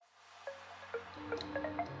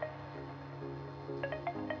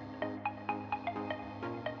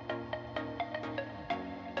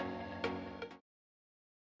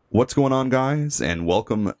What's going on, guys, and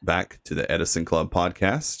welcome back to the Edison Club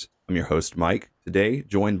podcast. I'm your host, Mike, today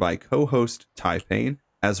joined by co-host Ty Payne,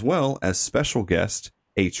 as well as special guest,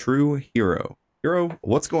 ATrueHero. Hero,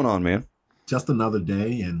 what's going on, man? Just another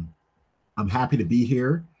day, and I'm happy to be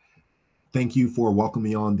here. Thank you for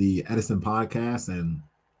welcoming me on the Edison podcast, and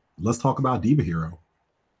let's talk about Diva Hero.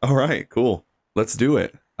 All right, cool. Let's do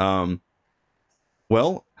it.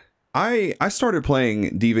 Well, I started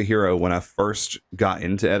playing Diva Hero when I first got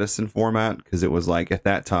into Edison format because it was like at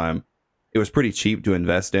that time it was pretty cheap to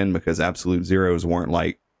invest in because absolute zeros weren't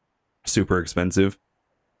like super expensive.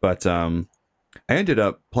 But I ended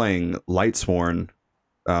up playing Lightsworn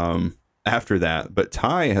after that. But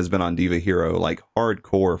Ty has been on Diva Hero like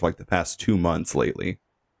hardcore for like the past 2 months lately.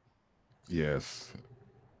 Yes,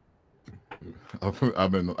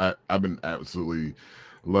 I've been absolutely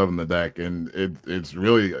loving the deck, and it's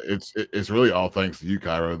really all thanks to you,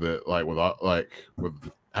 Cairo. That with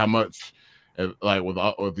how much with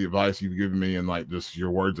the advice you've given me and like just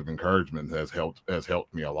your words of encouragement has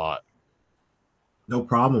helped me a lot. No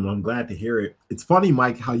problem. I'm glad to hear it. It's funny,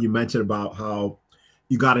 Mike, how you mentioned about how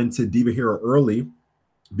you got into Diva Hero early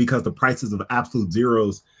because the prices of absolute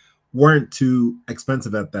zeros weren't too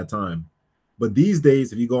expensive at that time. But these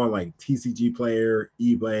days, if you go on like TCG Player,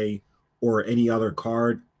 eBay, or any other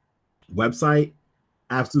card website,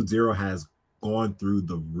 Absolute Zero has gone through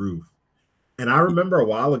the roof. And I remember a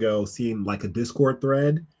while ago seeing like a Discord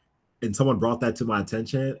thread, and someone brought that to my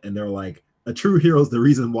attention, and they're like, "A true hero is the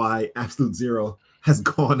reason why Absolute Zero has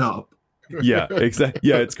gone up." Yeah, exactly.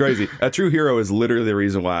 Yeah, it's crazy. A true hero is literally the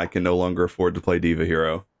reason why I can no longer afford to play Diva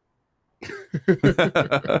Hero.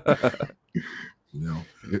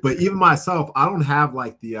 But even myself, I don't have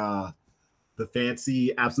like the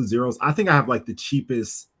fancy Absolute Zeros. I think I have like the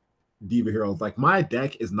cheapest Diva Heroes. Like my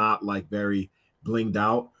deck is not like very blinged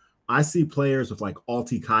out. I see players with like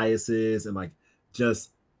Alti Caiuses and like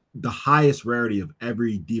just the highest rarity of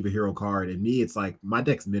every Diva Hero card. And me, it's like my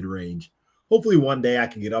deck's mid range. Hopefully one day I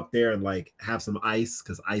can get up there and like have some ice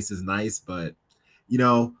because ice is nice. But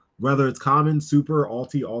whether it's common, super,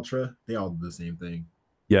 Alti, ultra, they all do the same thing.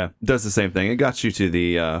 Yeah, it does the same thing. It got you to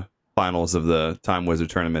the finals of the Time Wizard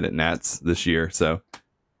tournament at Nats this year. So,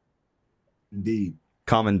 indeed,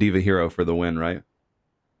 common Diva Hero for the win, right?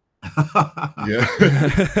 Yeah.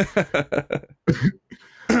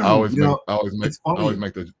 I always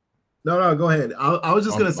make the. No, go ahead. I was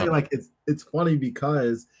just gonna say like it's funny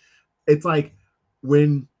because it's like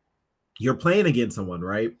when you're playing against someone,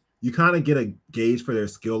 right? You kind of get a gauge for their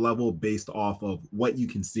skill level based off of what you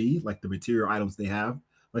can see, like the material items they have.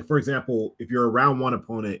 Like, for example, if your round one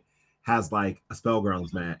opponent has like a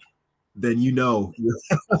Spellgrounds mat, then you're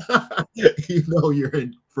you're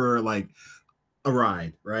in for like a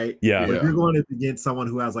ride, right? Yeah. But if you're going against someone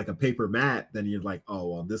who has like a paper mat, then you're like, oh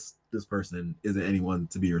well, this person isn't anyone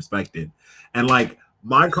to be respected. And like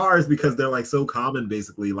my cards, because they're like so common,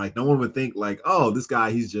 basically, like no one would think like, oh, this guy,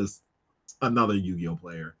 he's just another Yu-Gi-Oh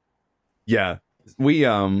player. Yeah.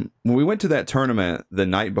 When we went to that tournament the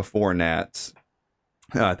night before Nats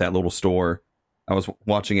at that little store, I was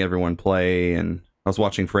watching everyone play and I was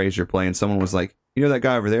watching Frazier play, and someone was like, "You know that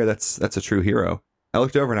guy over there? That's a true hero." I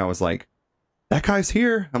looked over and I was like, "That guy's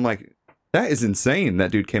here." I'm like, "That is insane.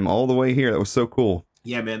 That dude came all the way here. That was so cool."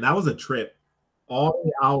 Yeah, man, that was a trip all the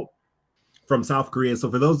way out from South Korea.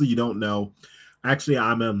 So for those of you who don't know, actually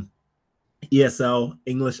I'm an ESL,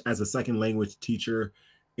 English as a second language teacher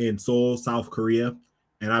in Seoul, South Korea,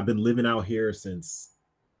 and I've been living out here since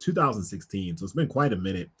 2016. So it's been quite a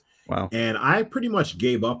minute. Wow. And I pretty much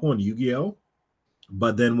gave up on Yu-Gi-Oh,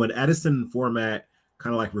 but then when Edison format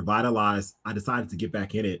kind of like revitalized, I decided to get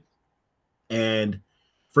back in it. And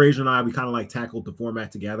Frazier and I, we kind of like tackled the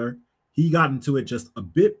format together. He got into it just a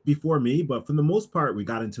bit before me, but for the most part, we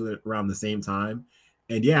got into it around the same time.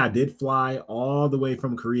 And yeah, I did fly all the way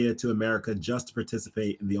from Korea to America just to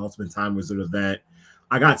participate in the Ultimate Time Wizard event.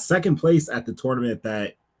 I got second place at the tournament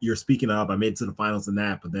that you're speaking of. I made it to the finals in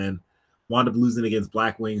that, but then wound up losing against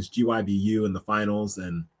Black Wings GYBU in the finals.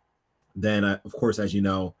 And then, of course, as you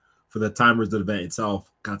know, for the Time Wizard event itself,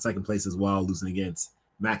 got second place as well, losing against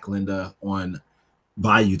Matt Kalinda on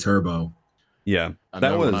Bayou Turbo. Yeah,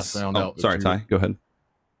 that was. Sorry, Ty. Go ahead.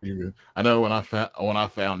 I know when I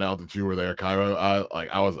found out that you were there, Cairo,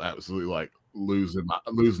 I was absolutely like losing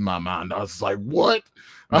my mind. I was just like, what?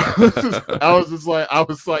 I was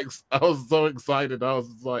so excited. I was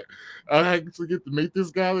just like, I actually get to meet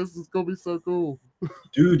this guy. This is gonna be so cool.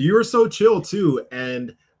 Dude, you were so chill too.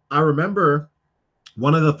 And I remember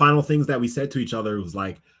one of the final things that we said to each other was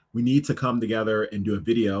like, we need to come together and do a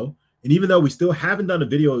video. And even though we still haven't done a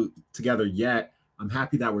video together yet, I'm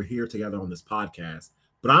happy that we're here together on this podcast.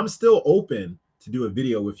 but I'm still open to do a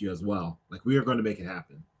video with you as well. Like we are going to make it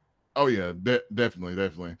happen. Oh yeah, definitely,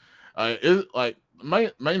 definitely. It like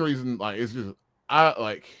main reason like it's just I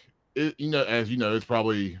like it. You know, as you know, it's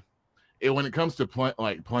probably when it comes to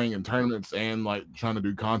playing in tournaments and like trying to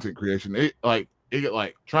do content creation. It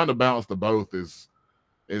trying to balance the both is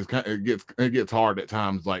kind it gets hard at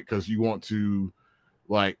times. Like because you want to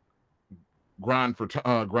like grind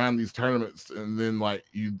these tournaments and then like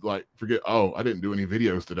you like forget, oh, I didn't do any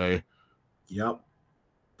videos today. Yep,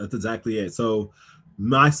 that's exactly it. So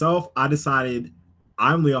myself, I decided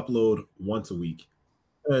I only upload once a week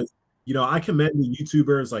because I commend the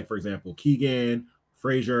YouTubers like for example Keegan,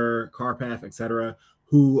 Frazier, Carpath, etc.,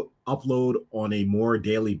 who upload on a more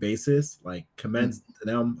daily basis. Like commends to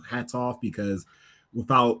them, hats off, because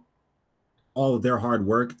without all of their hard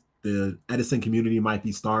work, the Edison community might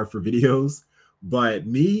be starved for videos. But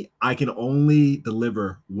me, I can only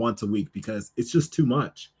deliver once a week because it's just too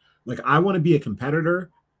much. Like I want to be a competitor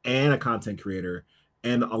and a content creator.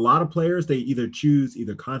 And a lot of players, they either choose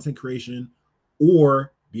either content creation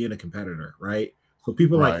or being a competitor, right? So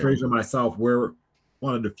people like Right. Fraser and myself, we're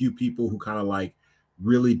one of the few people who kind of like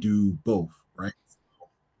really do both, right?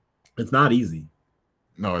 It's not easy.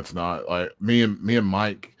 No, it's not. Like me and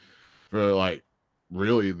Mike for like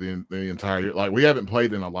really the entire year. Like we haven't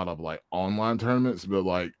played in a lot of like online tournaments, but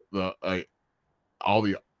like the like all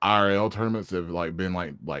the IRL tournaments have like been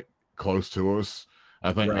like close to us.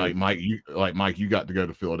 I think Right. Mike, you got to go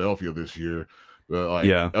to Philadelphia this year, but like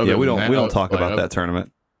Yeah, other we than don't that, we don't talk like about that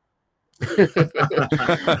tournament.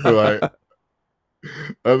 like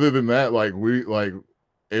other than that, like we like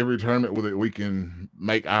every tournament with it we can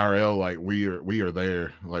make IRL, like we are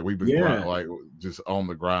there. Like we've been Yeah. like just on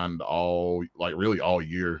the grind all like really all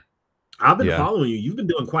year. I've been Yeah. following you. You've been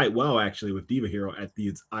doing quite well actually with Diva Hero at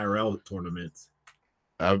these IRL tournaments.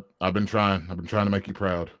 I've been trying. I've been trying to make you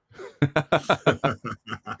proud.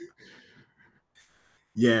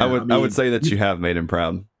 Yeah, I I would mean, say that you have made him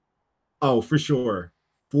proud. oh, for sure.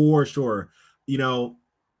 For sure. You know,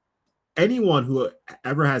 anyone who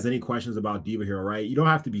ever has any questions about Diva Hero, right? You don't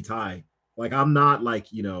have to be Ty. Like, I'm not like,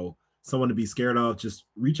 someone to be scared of. Just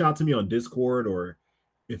reach out to me on Discord, or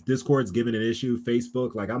if Discord's given an issue,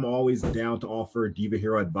 Facebook. Like, I'm always down to offer Diva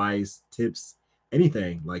Hero advice, tips,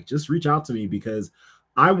 anything. Like, just reach out to me because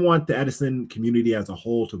I want the Edison community as a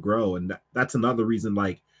whole to grow. And that's another reason,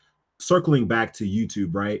 like, circling back to YouTube,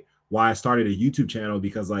 right? Why I started a YouTube channel,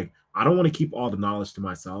 because like I don't want to keep all the knowledge to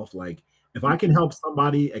myself. Like if I can help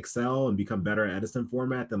somebody excel and become better at Edison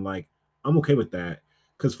format, then like I'm okay with that.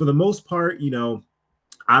 Because for the most part,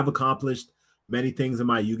 I've accomplished many things in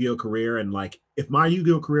my Yu-Gi-Oh career, and like if my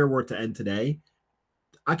Yu-Gi-Oh career were to end today,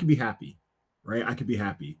 I could be happy, right? I could be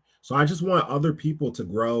happy. So I just want other people to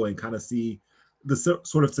grow and kind of see the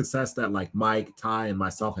sort of success that like Mike, Ty, and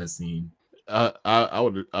myself has seen. I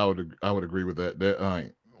would agree with that.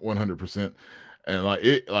 That 100%. And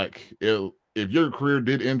if your career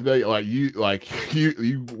did end today, like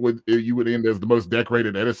you would end as the most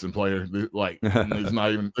decorated Edison player. Like it's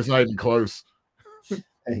not even close.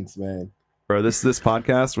 Thanks, man. Bro, this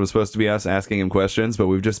podcast was supposed to be us asking him questions, but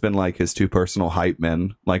we've just been like his two personal hype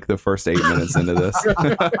men, like the first 8 minutes into this.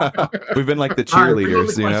 We've been like the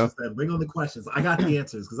cheerleaders, Bring on the questions. I got the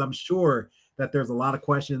answers because I'm sure that there's a lot of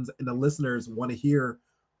questions and the listeners want to hear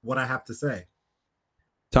what I have to say.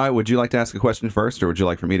 Ty, would you like to ask a question first, or would you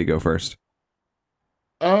like for me to go first?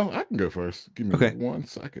 I can go first. Give me Okay. 1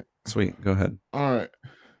 second. Sweet, go ahead. All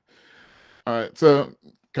right. So,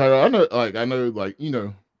 Kyra, I know,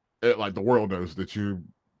 like the world knows that you're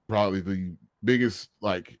probably the biggest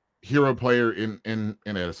like hero player in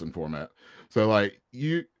Edison format. So, like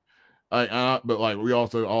but like we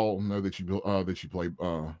also all know that you play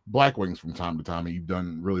Black Wings from time to time, and you've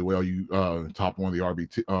done really well. You topped one of the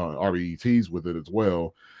RBTs with it as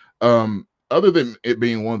well. Other than it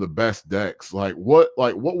being one of the best decks, what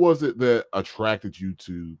was it that attracted you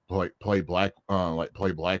to play Black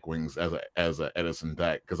Wings as a Edison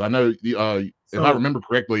deck? Because I know if I remember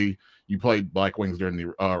correctly, you played Black Wings during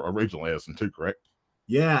the original Edison too, correct?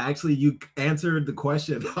 Yeah, actually, you answered the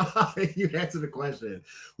question. You answered the question.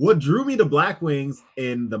 What drew me to Black Wings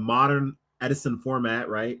in the modern Edison format,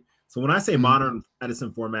 right? So when I say modern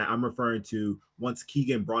Edison format, I'm referring to once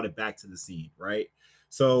Keegan brought it back to the scene, right?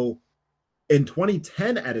 So in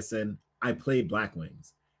 2010 Edison, I played Black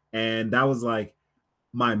Wings, and that was like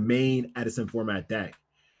my main Edison format deck.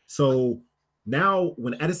 So now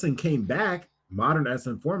when Edison came back, modern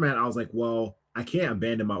Edison format, I was like, well, I can't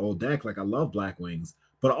abandon my old deck. Like I love Black Wings,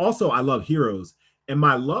 but also I love Heroes. And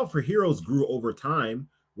my love for Heroes grew over time,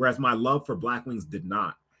 whereas my love for Black Wings did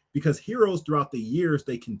not. Because Heroes throughout the years,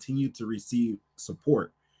 they continued to receive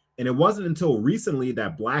support. And it wasn't until recently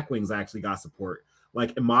that Black Wings actually got support.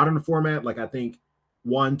 Like in modern format, like I think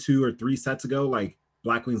 1, 2, or 3 sets ago, like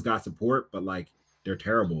Black Wings got support, but like they're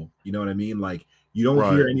terrible. You know what I mean? Like you don't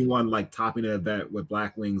hear Right. anyone like topping an event with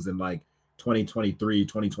Black Wings in like 2023,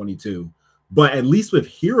 2022. But at least with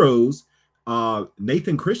Heroes,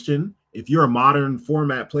 Nathan Christian, if you're a modern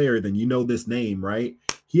format player, then you know this name, right?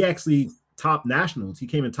 He actually top nationals. He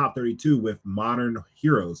came in top 32 with modern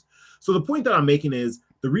Heroes. So the point that I'm making is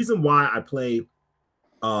the reason why I play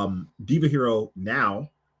Diva Hero now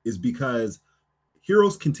is because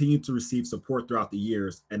Heroes continued to receive support throughout the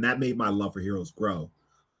years, and that made my love for Heroes grow.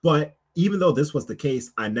 But even though this was the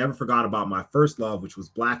case, I never forgot about my first love, which was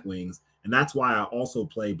Black Wings, and that's why I also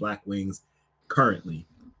play Black Wings currently.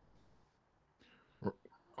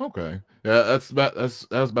 Okay, yeah, that's about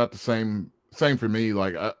the same for me.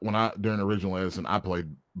 Like when I during original Edison, I played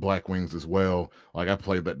Black Wings as well. Like I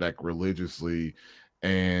played that deck religiously,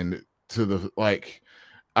 and to the like,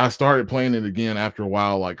 I started playing it again after a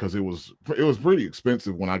while, like because it was pretty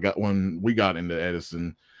expensive when we got into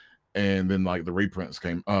Edison, and then like the reprints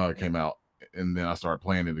came out, and then I started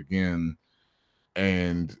playing it again.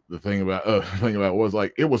 And the thing about was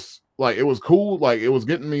like it was cool, like it was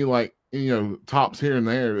getting me like tops here and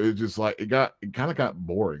there. It just like it kind of got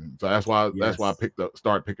boring, so that's why I Yes.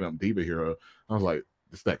 started picking up Diva Hero. I was like,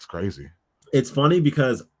 this deck's crazy. It's funny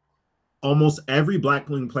because almost every Black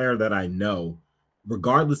Wing player that I know,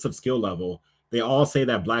 regardless of skill level, they all say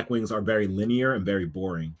that Black Wings are very linear and very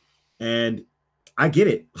boring. And I get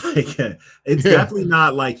it. Like it's Yeah. definitely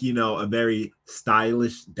not like, a very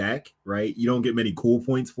stylish deck, right? You don't get many cool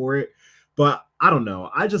points for it. But I don't know.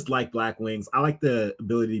 I just like Black Wings. I like the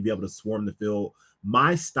ability to be able to swarm the field.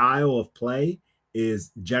 My style of play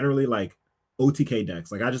is generally like OTK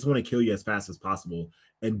decks. Like I just want to kill you as fast as possible.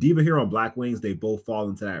 And Diva Hero and Black Wings, they both fall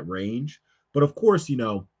into that range. But of course,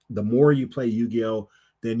 the more you play Yu-Gi-Oh,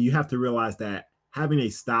 then you have to realize that having a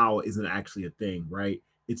style isn't actually a thing, right?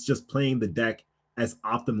 It's just playing the deck as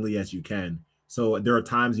optimally as you can. So there are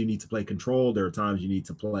times you need to play control. There are times you need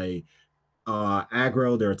to play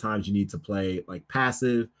aggro. There are times you need to play like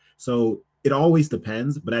passive. So it always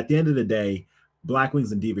depends. But at the end of the day, Black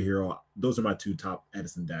Wings and Diva Hero, those are my two top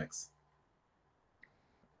Edison decks.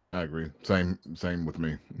 I agree. Same with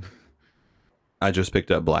me. I just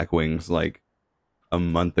picked up Black Wings like a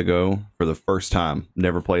month ago for the first time.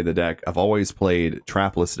 Never played the deck. I've always played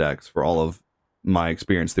trapless decks for all of my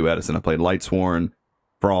experience through Edison. I played Light Sworn,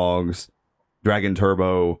 Frogs, Dragon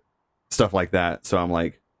Turbo, stuff like that. So I'm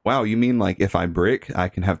like, wow, you mean like if I brick, I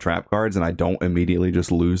can have trap cards and I don't immediately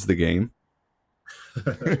just lose the game?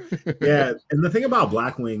 Yeah. And the thing about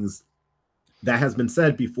Black Wings that has been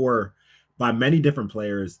said before by many different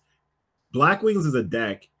players, Black Wings is a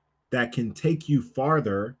deck that can take you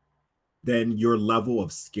farther than your level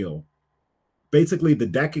of skill. Basically, the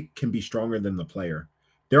deck can be stronger than the player.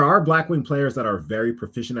 There are Blackwing players that are very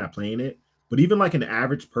proficient at playing it, but even like an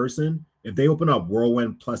average person, if they open up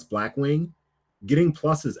Whirlwind plus Blackwing, getting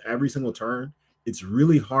pluses every single turn, it's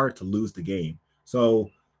really hard to lose the game. So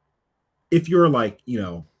if you're like,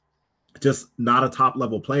 just not a top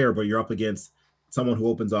level player, but you're up against someone who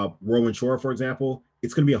opens up Whirlwind Shore, for example,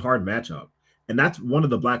 it's going to be a hard matchup. And that's one of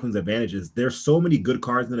the Blackwing's advantages. There's so many good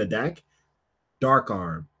cards in the deck. Dark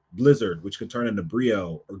Arm, Blizzard, which could turn into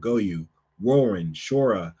Brio or Goyu, Whirlwind,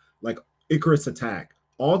 Shora, like Icarus Attack.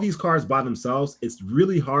 All these cards by themselves, it's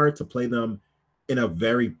really hard to play them in a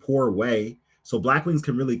very poor way. So Blackwings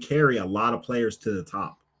can really carry a lot of players to the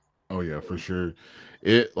top. Oh yeah, for sure.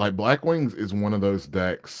 It like Black Wings is one of those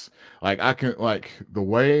decks. Like I can like the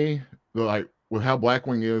way like with how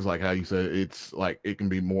Blackwing is, like how you said, it's like it can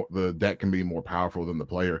be more the deck can be more powerful than the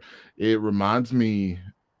player. It reminds me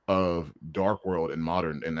of Dark World and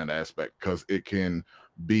Modern in that aspect because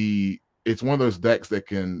it's one of those decks that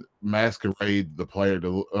can masquerade the player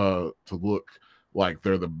to look like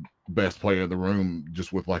they're the best player in the room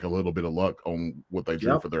just with like a little bit of luck on what they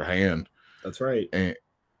drew Yep, for their hand. that's right. And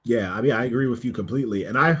Yeah, I mean, I agree with you completely.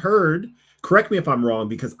 And I heard, correct me if I'm wrong,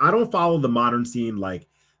 because I don't follow the modern scene like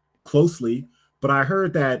closely, but I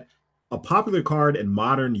heard that a popular card in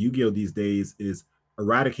modern Yu-Gi-Oh these days is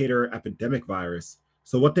Eradicator Epidemic Virus.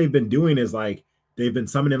 So what they've been doing is like they've been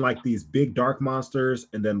summoning like these big dark monsters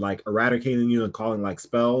and then like eradicating you and calling like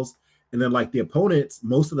spells. And then like the opponents,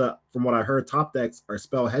 most of the from what I heard, top decks are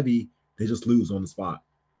spell heavy. They just lose on the spot.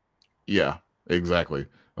 yeah, exactly.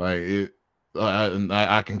 Like it,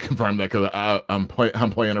 I can confirm that because I'm playing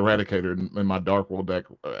Eradicator in my Dark World deck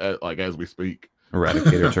like as we speak.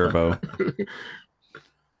 Eradicator Turbo.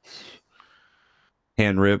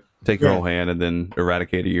 Hand rip, take your whole hand, and then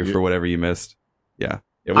eradicate you for whatever you missed. Yeah.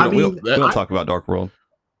 We don't talk about Dark World.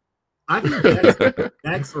 I think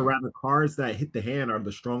decks, or rather cards that hit the hand, are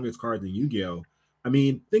the strongest cards in Yu-Gi-Oh. I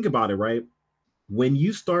mean, think about it, right? When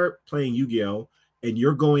you start playing Yu-Gi-Oh and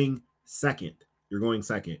you're going second.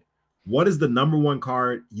 What is the number one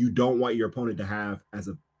card you don't want your opponent to have as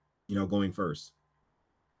a, going first?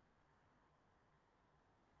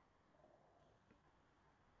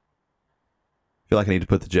 I feel like I need to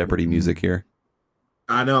put the Jeopardy music here.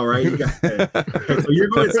 I know, right? You got that. Okay, so you're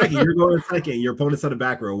going second. You're going second. Your opponent's on the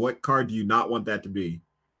back row. What card do you not want that to be?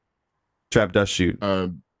 Trap Dust Shoot.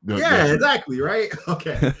 Yeah, exactly, right?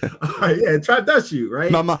 Okay. All right, yeah, Trap Dust Shoot,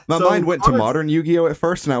 right? My mind went to modern Yu-Gi-Oh at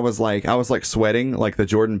first, and I was like sweating like the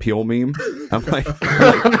Jordan Peele meme. I'm like,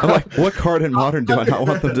 what card in modern do I not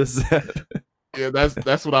want them to set? Yeah,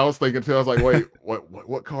 that's what I was thinking too. I was like, wait,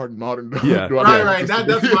 what card in modern do Yeah. do I Right.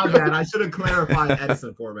 That's my bad. I should have clarified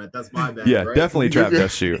Edison format. That's my bad. Yeah, right? definitely Trap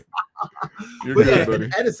Dust Shoot. You're But good, yeah, buddy.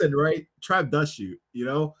 Edison, right? Trap Dust Shoot,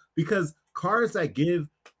 because cards that give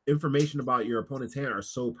information about your opponent's hand are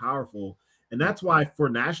so powerful. And that's why for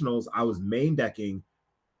Nationals, I was main decking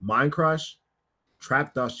Mind Crush,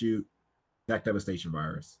 Trap Dust Shoot, Deck Devastation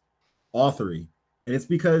Virus. All three. And it's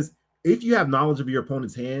because if you have knowledge of your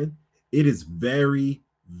opponent's hand, it is very,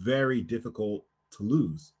 very difficult to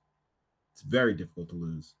lose. It's very difficult to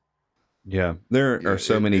lose. Yeah, there are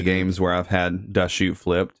so many games where I've had Dust Shoot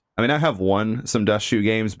flipped. I mean, I have won some Dust Shoot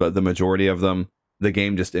games, but the majority of them, the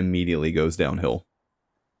game just immediately goes downhill.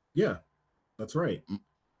 Yeah, that's right.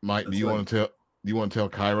 Mike, do you want to tell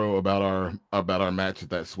Cairo about our match at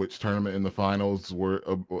that Switch tournament in the finals? What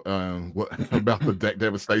about the Deck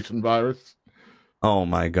Devastation Virus? Oh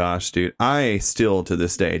my gosh, dude. I still to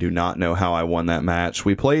this day do not know how I won that match.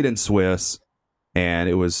 We played in Swiss, and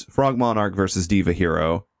it was Frog Monarch versus Diva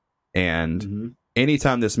Hero. And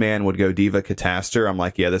anytime this man would go Diva Cataster, I'm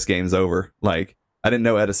like, yeah, this game's over. Like, I didn't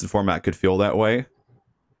know Edison format could feel that way.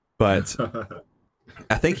 But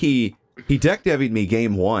I think he deck devied me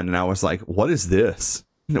game one, and I was like, what is this?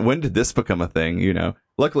 When did this become a thing?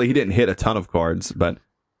 Luckily he didn't hit a ton of cards, but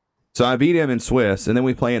so I beat him in Swiss, and then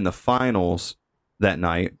we play in the finals that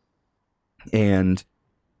night, and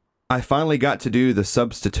I finally got to do the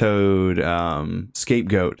Substitute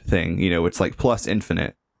scapegoat thing. It's like plus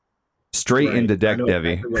infinite straight into deck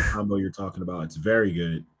devi. Exactly what combo you're talking about? It's very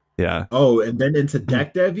good. Yeah. Oh, and then into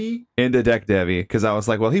deck devi? Into deck devi, because I was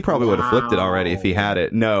like, well, he probably would have flipped it already if he had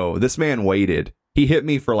it. No, this man waited. He hit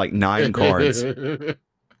me for like 9 cards.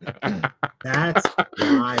 That's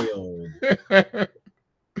wild.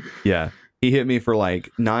 Yeah. He hit me for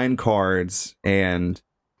like 9 cards, and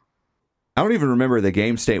I don't even remember the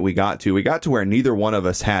game state we got to. We got to where neither one of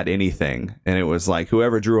us had anything, and it was like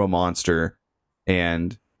whoever drew a monster.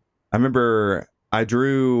 And I remember I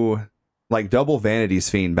drew like double Vanity's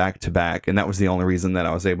Fiend back to back, and that was the only reason that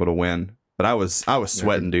I was able to win. But I was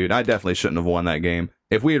sweating, dude. I definitely shouldn't have won that game.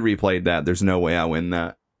 If we had replayed that, there's no way I win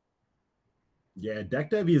that. Yeah, Deck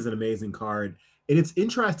Devi is an amazing card. And it's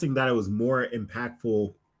interesting that it was more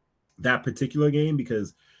impactful that particular game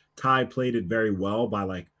because Ty played it very well by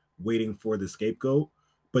like waiting for the scapegoat.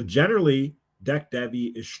 But generally, Deck Devi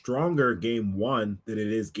is stronger game 1 than it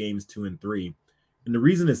is games 2 and 3. And the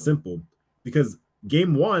reason is simple, because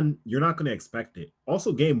game 1, you're not going to expect it.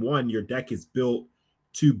 Also, game 1, your deck is built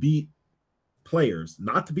to beat players,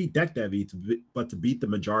 not to beat Deck Devi, but to beat the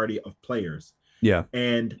majority of players. Yeah.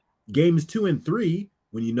 And games 2 and 3,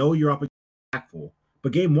 when you know you're up against impactful.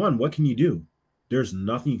 But game 1, what can you do? There's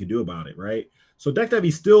nothing you can do about it, right? So Deck Devi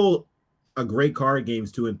is still a great card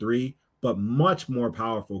games 2 and 3, but much more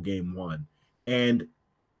powerful game 1. And,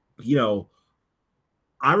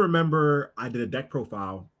 I remember I did a deck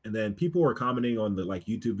profile, and then people were commenting on the like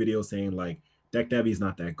YouTube video saying like Deck Devi is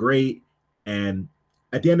not that great. And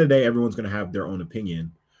at the end of the day, everyone's going to have their own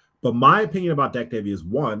opinion. But my opinion about Deck Devi is,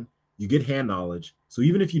 1, you get hand knowledge. So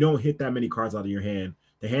even if you don't hit that many cards out of your hand,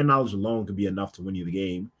 the hand knowledge alone could be enough to win you the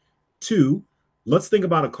game. 2, let's think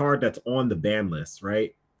about a card that's on the ban list,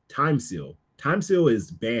 right? Time Seal. Time Seal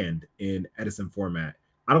is banned in Edison format.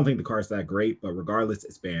 I don't think the card's that great, but regardless,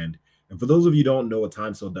 it's banned. And for those of you who don't know what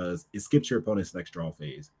Time Seal does, it skips your opponent's next draw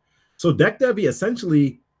phase. So Deck Devi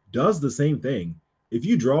essentially does the same thing. If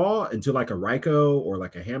you draw into like a Raikou or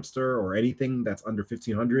like a Hamster or anything that's under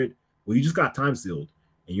 1500, well, you just got Time Sealed.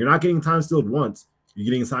 And you're not getting Time Sealed once,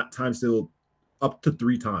 you're getting Time Sealed up to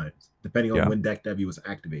 3 times, depending on when Deck Devi was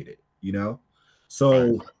activated,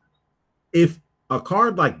 So if a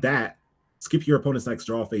card like that, skip your opponent's next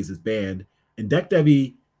draw phase, is banned, and Deck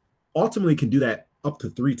Devi ultimately can do that up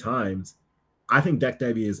to 3 times, I think Deck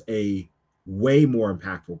Devi is a way more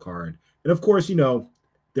impactful card. And of course,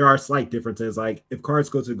 there are slight differences. Like if cards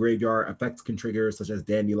go to the graveyard, effects can trigger, such as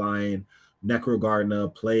Dandelion,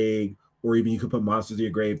 Necrogardener, Plague, or even you could put monsters in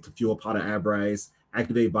your grave to fuel pot of Abrice,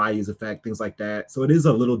 activate Bayou's effect, things like that. So it is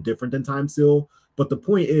a little different than Time Seal, but the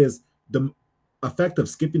point is the effect of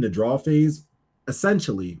skipping the draw phase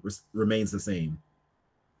essentially remains the same.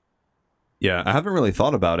 Yeah, I haven't really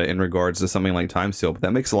thought about it in regards to something like Time Seal, but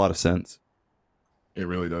that makes a lot of sense. It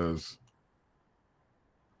really does.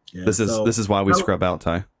 Yeah, this is why we scrub out,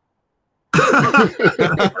 Ty.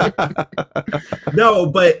 No,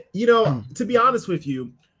 but you know, to be honest with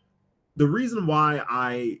you, the reason why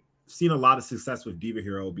I seen a lot of success with Diva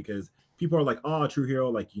Hero because people are like, oh, True Hero,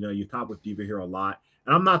 like, you know, you top with Diva Hero a lot.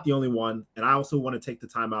 And I'm not the only one. And I also want to take the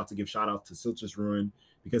time out to give shout out to Silchus Ruin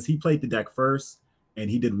because he played the deck first and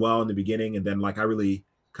he did well in the beginning. And then like I really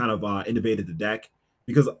kind of innovated the deck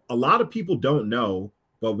because a lot of people don't know,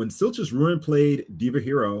 but when Silchus Ruin played Diva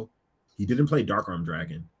Hero, he didn't play Dark Arm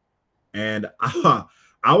Dragon. And I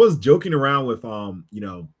was joking around with you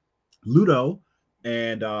know, Ludo,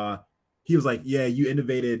 and he was like, yeah, you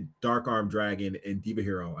innovated Dark Arm Dragon and Diva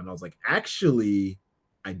Hero. And I was like, actually,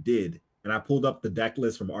 I did. And I pulled up the deck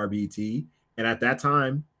list from RBT. And at that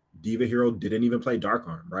time, Diva Hero didn't even play Dark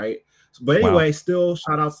Arm, right? But anyway, wow. Still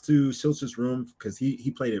shout outs to Silchus Room because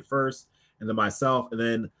he played it first, and then myself. And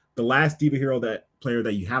then the last Diva Hero player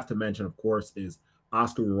that you have to mention, of course, is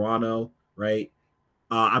Oscar Urano, right?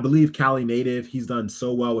 I believe Cali native. He's done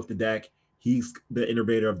so well with the deck. He's the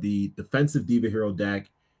innovator of the defensive Diva Hero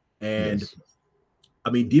deck. And yes.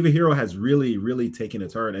 I mean, Diva Hero has really, really taken a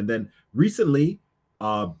turn. And then recently,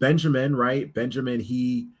 Benjamin, right? Benjamin,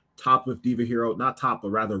 he topped with Diva Hero, not top,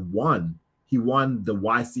 but rather won. He won the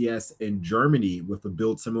YCS in Germany with a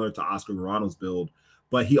build similar to Oscar Urano's build.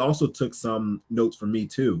 But he also took some notes from me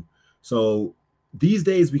too. So these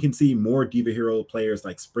days we can see more Diva Hero players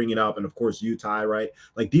like springing up, and of course you, Ty, right?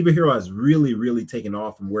 Like Diva Hero has really, really taken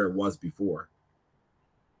off from where it was before.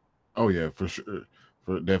 Oh yeah, for sure,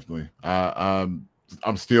 for definitely. I'm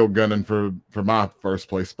still gunning for my first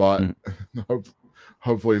place spot.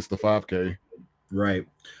 Hopefully it's the 5K. Right,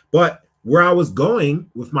 but where I was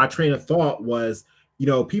going with my train of thought was, you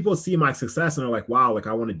know, people see my success and they're like, wow, like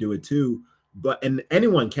I want to do it too. But and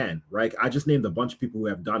anyone can, right? I just named a bunch of people who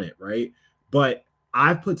have done it, right? But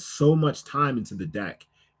I've put so much time into the deck.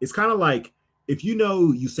 It's kind of like if you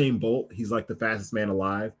know Usain Bolt, he's like the fastest man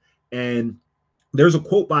alive. And there's a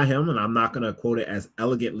quote by him, and I'm not going to quote it as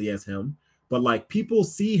elegantly as him, but like people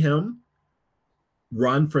see him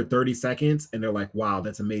run for 30 seconds and they're like, wow,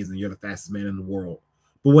 that's amazing. You're the fastest man in the world.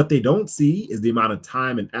 But what they don't see is the amount of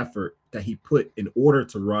time and effort that he put in order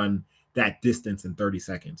to run that distance in 30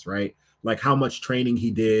 seconds, right? Like how much training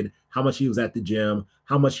he did, how much he was at the gym,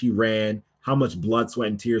 how much he ran, how much blood, sweat,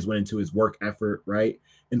 and tears went into his work effort, right?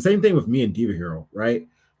 And same thing with me and Diva Hero, right?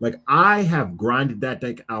 Like I have grinded that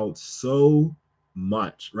deck out so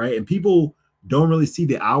much, right? And people don't really see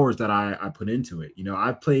the hours that I put into it. You know,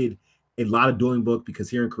 I've played a lot of Dueling Book because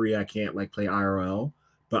here in Korea I can't like play IRL,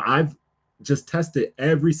 but I've just tested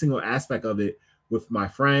every single aspect of it with my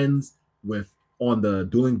friends, with on the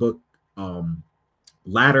Dueling Book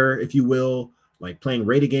ladder, if you will, like playing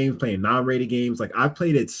rated games, playing non-rated games. Like I've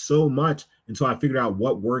played it so much until I figured out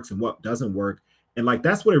what works and what doesn't work. And like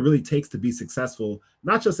that's what it really takes to be successful,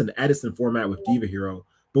 not just in Edison format with Diva Hero,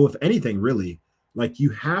 but with anything really. Like you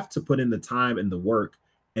have to put in the time and the work,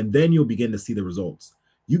 and then you'll begin to see the results.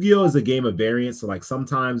 Yu-Gi-Oh is a game of variance, so like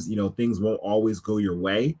sometimes, you know, things won't always go your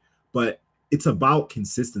way, but it's about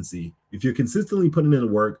consistency. If you're consistently putting in the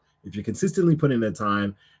work, if you're consistently putting in the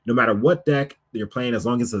time, no matter what deck you're playing, as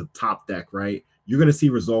long as it's a top deck, right, you're going to see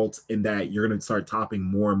results in that you're going to start topping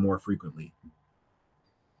more and more frequently.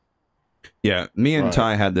 Yeah, me and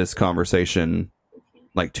Ty had this conversation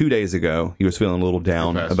like 2 days ago. He was feeling a little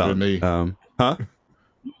down about me. Huh?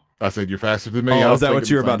 I said you're faster than me. Oh, is that what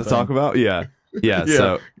you were about to talk about? Yeah. Yeah. Yeah.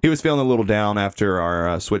 So he was feeling a little down after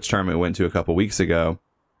our Switch tournament we went to a couple weeks ago.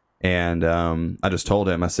 And I just told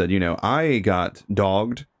him, I said, you know, I got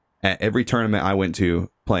dogged at every tournament I went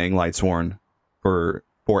to playing Lightsworn for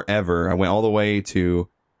forever. I went all the way to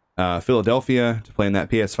Philadelphia to play in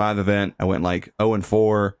that PS5 event. I went like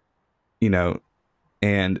 0-4, you know,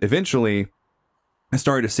 and eventually I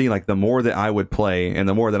started to see like the more that I would play and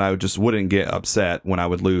the more that I wouldn't get upset when I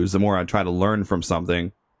would lose, the more I'd try to learn from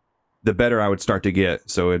something, the better I would start to get.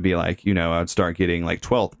 So it'd be like, you know, I'd start getting like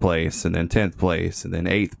 12th place and then 10th place and then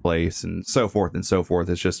 8th place and so forth and so forth.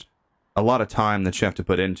 It's just a lot of time that you have to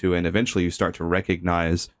put into it. And eventually you start to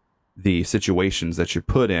recognize the situations that you're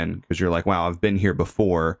put in because you're like, wow, I've been here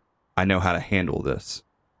before. I know how to handle this.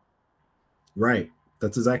 Right.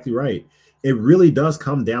 That's exactly right. It really does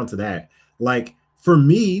come down to that. Like for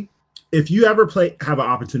me, if you ever have an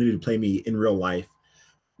opportunity to play me in real life,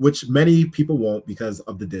 which many people won't because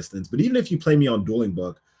of the distance. But even if you play me on Dueling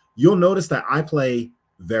Book, you'll notice that I play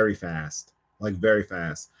very fast, like very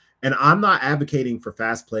fast. And I'm not advocating for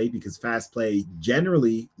fast play because fast play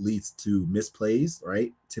generally leads to misplays,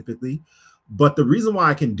 right? Typically. But the reason why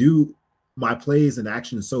I can do my plays and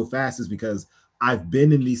actions so fast is because I've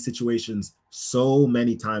been in these situations so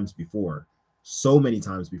many times before. So many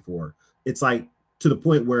times before. It's like to the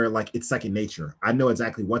point where like it's second nature. I know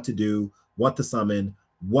exactly what to do, what to summon,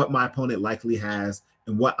 what my opponent likely has,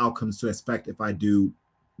 and what outcomes to expect if I do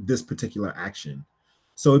this particular action.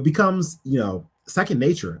 So it becomes, second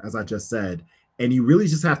nature, as I just said. And you really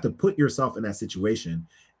just have to put yourself in that situation.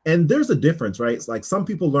 And there's a difference, right? It's like some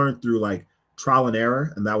people learn through like trial and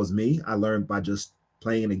error, and that was me. I learned by just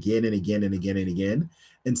playing again and again and again and again.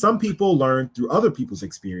 And some people learn through other people's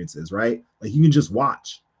experiences, right? Like you can just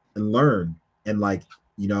watch and learn. And like,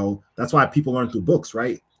 that's why people learn through books,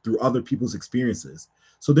 right? Through other people's experiences.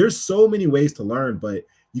 So there's so many ways to learn, but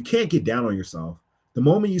you can't get down on yourself. The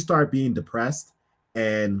moment you start being depressed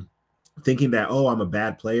and thinking that, oh, I'm a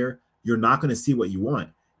bad player, you're not going to see what you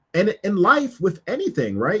want. And in life, with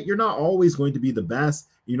anything, right? You're not always going to be the best.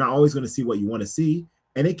 You're not always going to see what you want to see.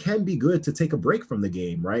 And it can be good to take a break from the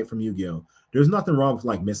game, right? From Yu-Gi-Oh! There's nothing wrong with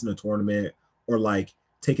like missing a tournament or like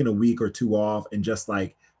taking a week or two off and just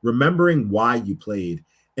like remembering why you played.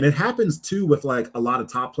 And it happens too with like a lot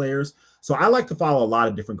of top players. So I like to follow a lot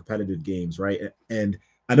of different competitive games, right? And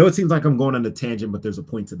I know it seems like I'm going on a tangent, but there's a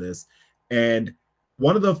point to this. And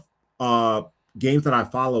one of the games that I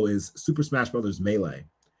follow is Super Smash Brothers Melee.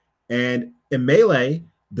 And in Melee,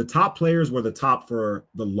 the top players were the top for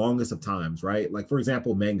the longest of times, right? Like, for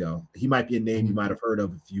example, Mango. He might be a name you might have heard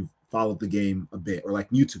of if you followed the game a bit, or like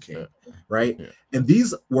Mewtwo King, right? Yeah. And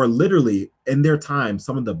these were literally, in their time,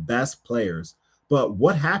 some of the best players. But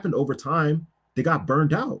what happened over time, they got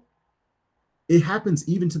burned out. It happens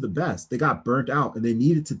even to the best. They got burnt out and they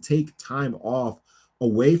needed to take time off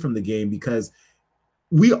away from the game because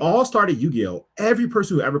we all started Yu-Gi-Oh! Every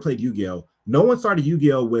person who ever played Yu-Gi-Oh! No one started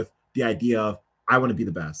Yu-Gi-Oh! With the idea of, I want to be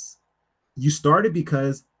the best. You started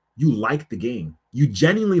because you liked the game. You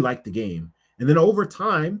genuinely liked the game. And then over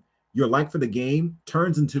time, your like for the game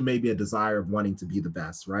turns into maybe a desire of wanting to be the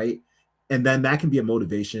best, right? And then that can be a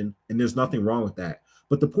motivation, and there's nothing wrong with that.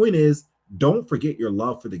 But the point is, don't forget your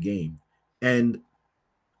love for the game. And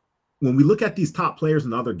when we look at these top players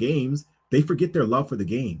in other games, they forget their love for the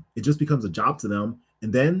game. It just becomes a job to them.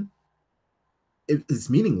 And then it's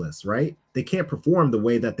meaningless, right? They can't perform the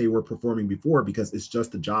way that they were performing before because it's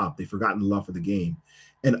just a job. They've forgotten the love for the game.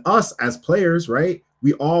 And us as players, right?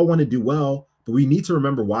 We all want to do well, but we need to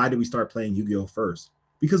remember, why did we start playing Yu-Gi-Oh! First?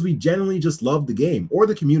 Because we genuinely just love the game or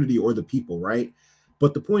the community or the people, right?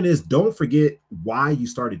 But the point is, don't forget why you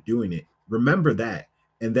started doing it. Remember that.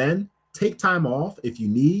 And then take time off if you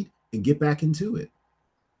need and get back into it.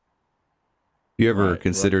 You ever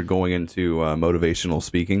considered going into motivational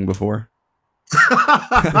speaking before?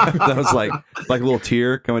 That was like a little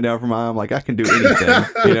tear coming down from my eye. I'm like, I can do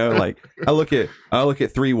anything, like I look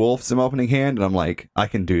at three wolves in my opening hand and I'm like, I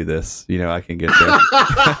can do this, I can get there.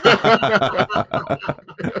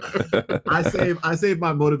 I save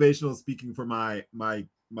my motivational speaking for my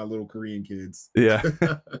little Korean kids. Yeah,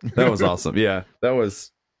 that was awesome. Yeah, that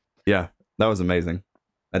was amazing.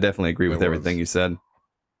 I definitely agree with everything you said.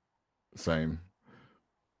 Same.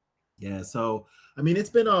 Yeah, so I mean, it's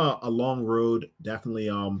been a long road, definitely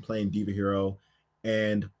playing Diva Hero,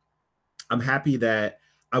 and I'm happy that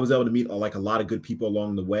I was able to meet like a lot of good people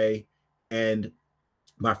along the way, and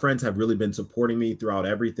my friends have really been supporting me throughout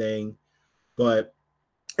everything. But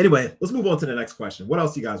anyway, let's move on to the next question. What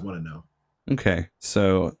else do you guys want to know? Okay,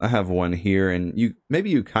 so I have one here, and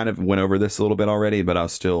you kind of went over this a little bit already, but I'll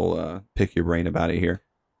still pick your brain about it here.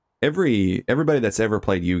 Everybody that's ever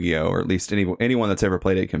played Yu-Gi-Oh, or at least anyone that's ever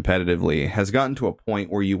played it competitively, has gotten to a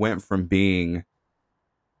point where you went from being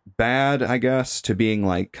bad, I guess, to being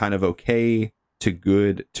like kind of okay to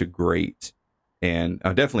good to great. And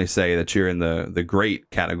I'll definitely say that you're in the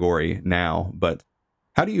great category now. But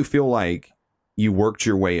how do you feel like you worked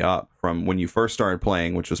your way up from when you first started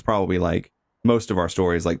playing, which was probably like most of our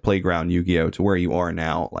stories, like Playground Yu-Gi-Oh, to where you are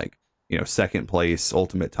now, like, second place,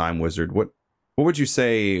 Ultimate Time Wizard? What would you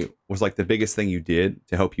say was like the biggest thing you did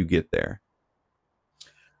to help you get there?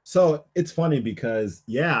 So it's funny because,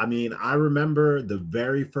 I mean, I remember the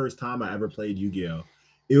very first time I ever played Yu-Gi-Oh!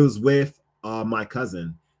 It was with my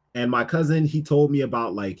cousin. And my cousin, he told me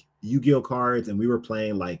about like Yu-Gi-Oh! Cards, and we were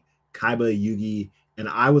playing like Kaiba Yugi, and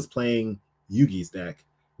I was playing Yugi's deck,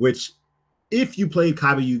 which if you played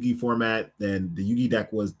Kaiba Yugi format, then the Yugi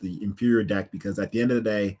deck was the inferior deck because at the end of the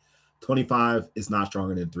day, 25 is not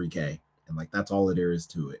stronger than 3K. and like that's all it is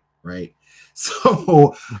to it, right?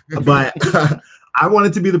 So, but I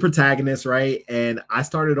wanted to be the protagonist, right? And I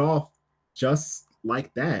started off just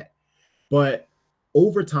like that. But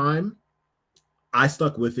over time, I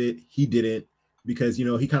stuck with it. He didn't because, you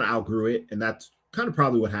know, he kind of outgrew it. And that's kind of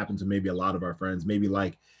probably what happened to maybe a lot of our friends. Maybe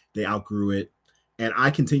like they outgrew it. And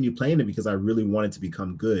I continued playing it because I really wanted to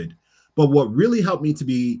become good. But what really helped me to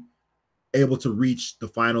be able to reach the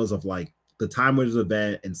finals of like the Time Winners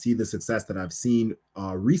event and see the success that I've seen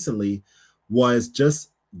recently was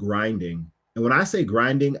just grinding. And when I say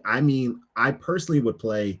grinding, I mean I personally would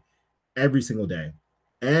play every single day.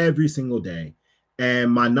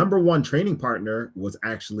 And my number one training partner was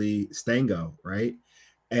actually Stango, right?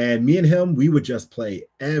 And me and him, we would just play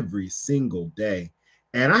every single day.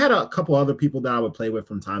 And I had a couple other people that I would play with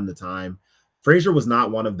from time to time. Frazier was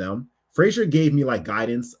not one of them. Frazier gave me like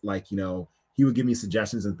guidance, like, you know, he would give me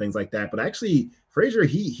suggestions and things like that. But actually, Frazier,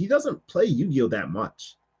 he doesn't play Yu-Gi-Oh that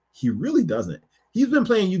much. He really doesn't. He's been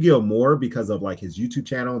playing Yu-Gi-Oh more because of like his YouTube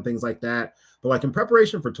channel and things like that. But like in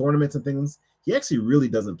preparation for tournaments and things, he actually really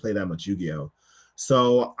doesn't play that much Yu-Gi-Oh.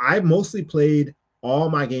 So I mostly played all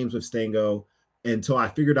my games with Stango until I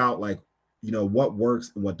figured out like, you know, what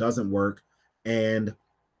works and what doesn't work. And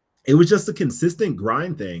it was just a consistent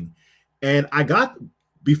grind thing. And I got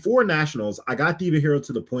before nationals, I got Diva Hero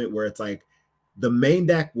to the point where it's like the main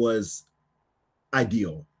deck was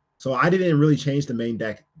ideal. So I didn't really change the main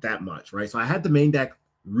deck that much, right? So I had the main deck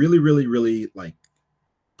really like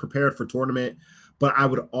prepared for tournament, but I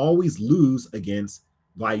would always lose against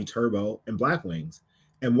Vayu Turbo and Black Wings.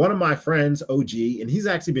 And one of my friends, OG, and he's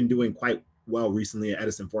actually been doing quite well recently at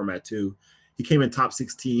Edison format too. He came in top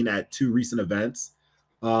 16 at 2 recent events.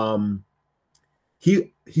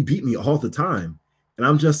 He beat me all the time. And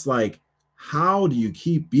I'm just like, how do you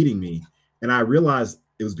keep beating me? And I realized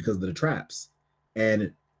it was because of the traps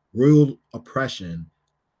and Royal Oppression,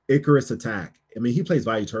 Icarus Attack. I mean, he plays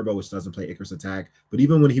Vayu Turbo, which doesn't play Icarus Attack. But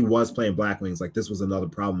even when he was playing Black Wings, like this was another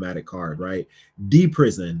problematic card, right?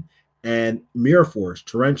 D-Prison and Mirror Force,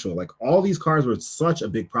 Torrential, like all these cards were such a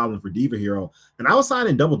big problem for Diva Hero. And I was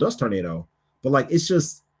signing Double Dust Tornado, but like it's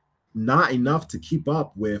just not enough to keep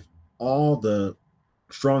up with all the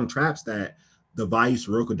strong traps that the Vayu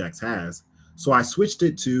Sirocco decks has. So I switched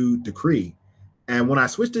it to Decree. And when I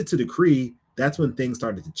switched it to Decree, that's when things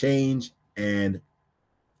started to change. And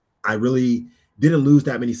I really didn't lose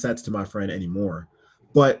that many sets to my friend anymore.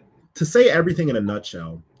 But to say everything in a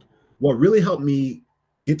nutshell, what really helped me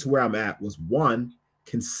get to where I'm at was one,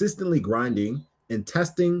 consistently grinding and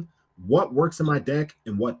testing what works in my deck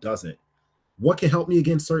and what doesn't. What can help me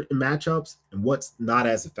against certain matchups and what's not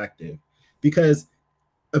as effective. Because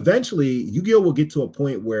eventually Yu-Gi-Oh will get to a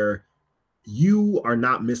point where you are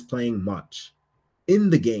not misplaying much in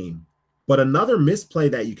the game. But another misplay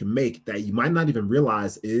that you can make that you might not even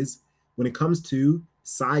realize is when it comes to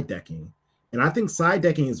side decking. And I think side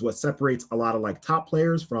decking is what separates a lot of like top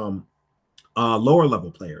players from lower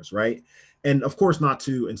level players, right? And of course, not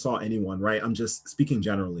to insult anyone, right? I'm just speaking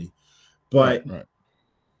generally. But right.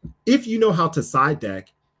 if you know how to side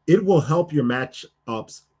deck, it will help your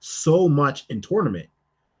matchups so much in tournament.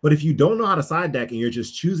 But if you don't know how to side deck and you're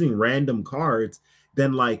just choosing random cards,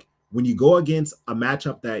 then like when you go against a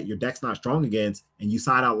matchup that your deck's not strong against and you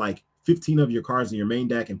side out like 15 of your cards in your main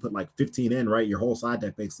deck and put like 15 in, right? Your whole side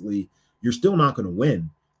deck basically, you're still not going to win.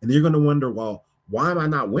 And then you're going to wonder, well, why am I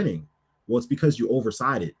not winning? Well, it's because you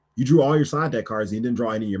oversided. You drew all your side deck cards and you didn't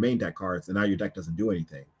draw any of your main deck cards, and now your deck doesn't do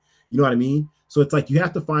anything. You know what I mean? So it's like you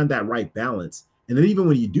have to find that right balance. And then even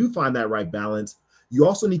when you do find that right balance, you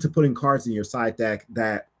also need to put in cards in your side deck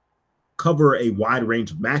that cover a wide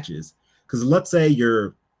range of matches. Because let's say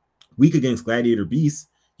you're weak against Gladiator Beast,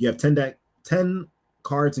 you have 10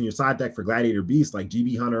 cards in your side deck for Gladiator Beast, like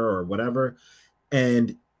GB Hunter or whatever,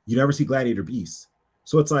 and you never see Gladiator Beast.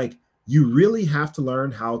 So it's like you really have to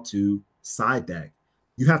learn how to side deck.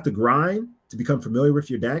 You have to grind to become familiar with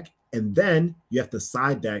your deck, and then you have to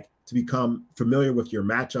side deck to become familiar with your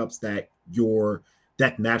matchups that your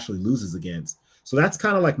deck naturally loses against. So that's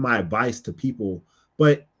kind of like my advice to people.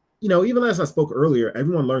 But, you know, even as I spoke earlier,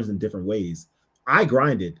 everyone learns in different ways. I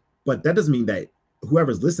grinded, but that doesn't mean that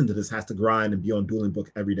whoever's listening to this has to grind and be on Dueling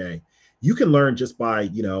Book every day. You can learn just by,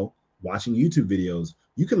 you know, watching YouTube videos.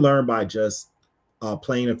 You can learn by just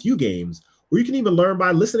playing a few games, or you can even learn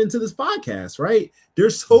by listening to this podcast, right?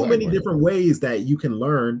 There's so many different ways that you can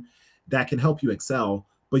learn that can help you excel,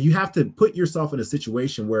 but you have to put yourself in a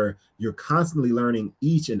situation where you're constantly learning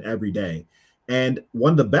each and every day. And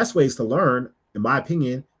one of the best ways to learn, in my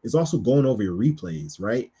opinion, is also going over your replays,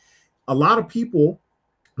 right? A lot of people,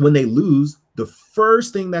 when they lose, the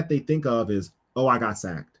first thing that they think of is, oh, I got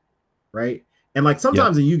sacked. right? And like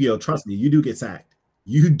sometimes in Yu-Gi-Oh, trust me, you do get sacked.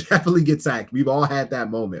 You definitely get sacked. We've all had that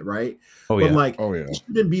moment, right? Oh But yeah. like, Oh yeah. it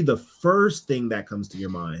shouldn't be the first thing that comes to your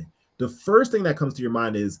mind. The first thing that comes to your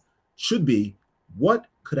mind should be, what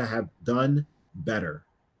could I have done better?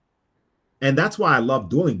 And that's why I love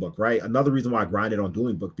Dueling Book, right? Another reason why I grinded on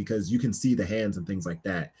Dueling Book, because you can see the hands and things like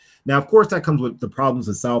that. Now, of course, that comes with the problems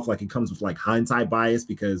itself. Like, it comes with like hindsight bias,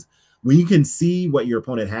 because when you can see what your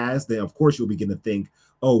opponent has, then of course you'll begin to think,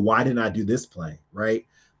 oh, why didn't I do this play, right?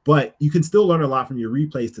 But you can still learn a lot from your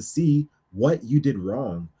replays to see what you did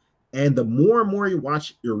wrong. And the more and more you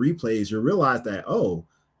watch your replays, you realize that, oh,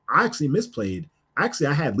 I actually misplayed. Actually,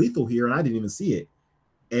 I had lethal here and I didn't even see it.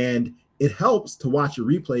 And it helps to watch your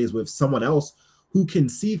replays with someone else who can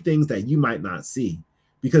see things that you might not see.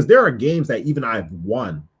 Because there are games that even I've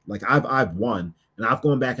won, like I've won, and I've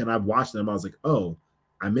gone back and I've watched them. I was like, oh,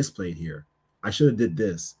 I misplayed here. I should have did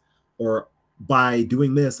this. Or by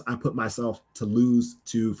doing this, I put myself to lose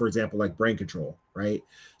to, for example, like brain control, right?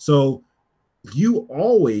 So you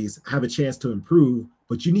always have a chance to improve,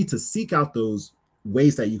 but you need to seek out those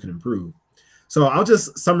ways that you can improve. So I'll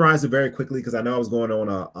just summarize it very quickly, because I know I was going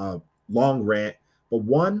on a long rant. But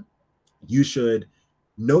one, you should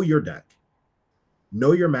know your deck,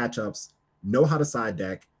 know your matchups, know how to side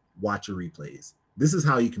deck, watch your replays. This is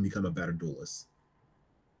how you can become a better duelist.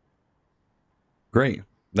 Great.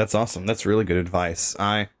 That's awesome. That's really good advice.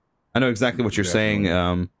 I know exactly what you're saying.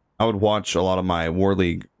 I would watch a lot of my War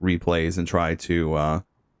League replays and try to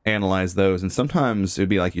analyze those. And sometimes it'd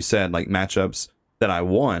be like you said, like matchups that I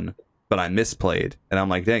won, but I misplayed. And I'm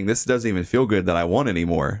like, dang, this doesn't even feel good that I won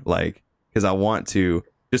anymore. Like, because I want to,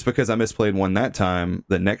 just because I misplayed one that time,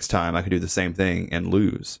 the next time I could do the same thing and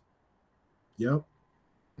lose. Yep.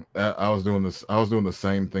 I was doing this. I was doing the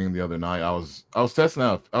same thing the other night. I was testing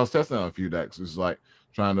out. I was testing out a few decks. It's like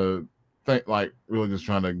trying to think, like really just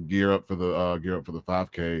trying to gear up for the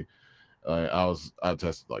 5K. I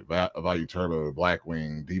tested like Value Turbo,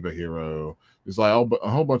 Blackwing, Diva Hero. It's like a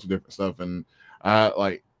whole bunch of different stuff, and I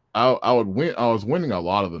would win. I was winning a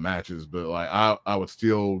lot of the matches, but like I would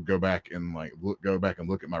still go back and look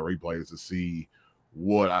at my replays to see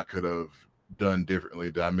what I could have done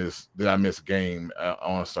differently. Did I miss game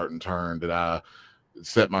on a certain turn? Did I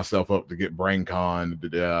set myself up to get brain con?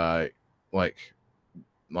 Did I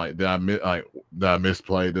did I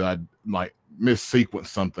misplay? Did I miss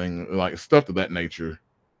sequence something, like stuff of that nature?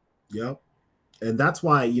 Yep. And that's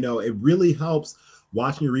why, it really helps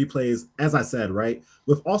watching your replays, as I said, right,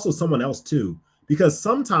 with also someone else too, because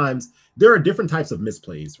sometimes there are different types of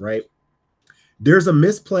misplays, right? There's a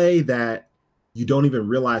misplay that you don't even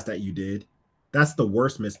realize that you did. That's the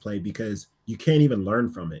worst misplay, because you can't even learn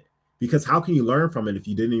from it. Because how can you learn from it if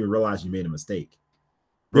you didn't even realize you made a mistake?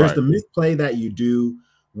 There's the misplay that you do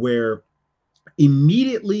where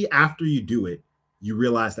immediately after you do it, you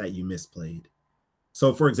realize that you misplayed.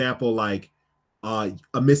 So, for example, like a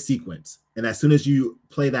miss sequence. And as soon as you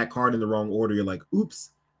play that card in the wrong order, you're like,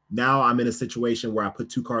 oops, now I'm in a situation where I put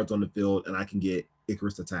 2 cards on the field and I can get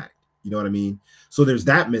Icarus attacked. You know what I mean? So there's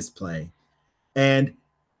that misplay. And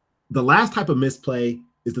the last type of misplay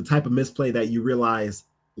is the type of misplay that you realize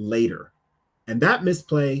later. And that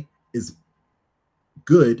misplay is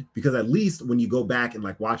good, because at least when you go back and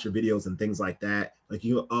like watch your videos and things like that, like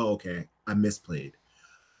oh, okay, I misplayed.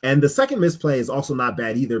 And the second misplay is also not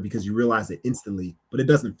bad either, because you realize it instantly, but it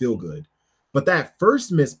doesn't feel good. But that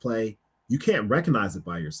first misplay, you can't recognize it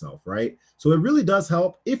by yourself, right? So it really does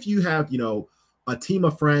help if you have, a team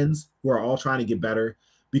of friends who are all trying to get better.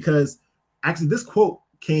 Because actually this quote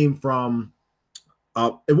came from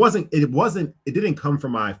it didn't come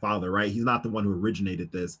from my father, right? He's not the one who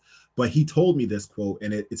originated this, but he told me this quote,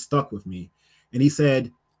 and it stuck with me. And he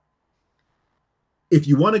said, if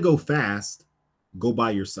you want to go fast, go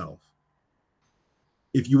by yourself.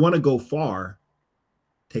 If you want to go far,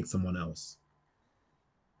 take someone else.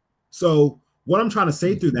 So what I'm trying to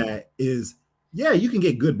say through that is, yeah, you can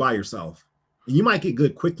get good by yourself, and you might get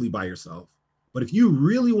good quickly by yourself. But if you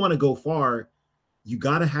really want to go far, you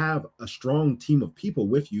got to have a strong team of people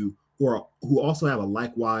with you who also have a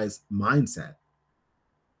likewise mindset.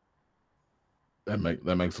 That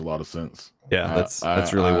makes a lot of sense. Yeah,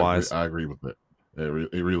 that's really wise. I agree with it.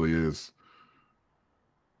 It really is.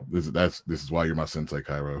 This is why you're my sensei,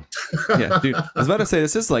 Cairo. Yeah, dude. I was about to say,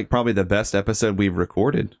 this is like probably the best episode we've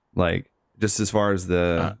recorded. Like, just as far as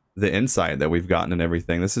the insight that we've gotten and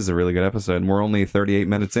everything. This is a really good episode. And we're only 38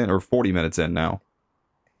 minutes in, or 40 minutes in now.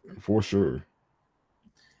 For sure.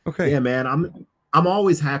 Okay. Yeah, man. I'm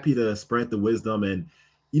always happy to spread the wisdom. And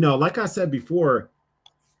like I said before,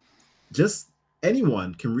 just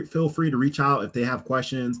anyone can feel free to reach out if they have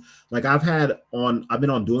questions. Like I've been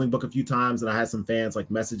on Dueling Book a few times, and I had some fans like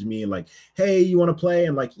message me and like, hey, you want to play?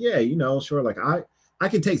 And like, yeah, sure. Like I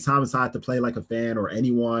can take time aside to play like a fan or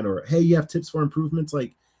anyone, or hey, you have tips for improvements?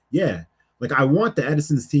 Like, yeah, like I want the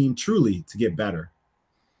Edison's team truly to get better.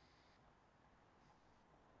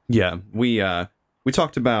 Yeah, we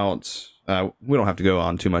talked about we don't have to go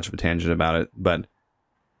on too much of a tangent about it, but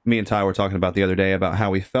me and Ty were talking about the other day about how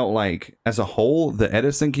we felt like as a whole the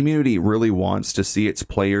Edison community really wants to see its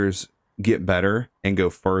players get better and go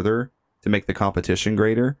further to make the competition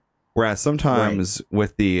greater, whereas sometimes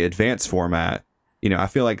with the advanced format, I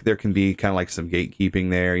feel like there can be kind of like some gatekeeping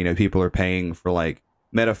there. People are paying for like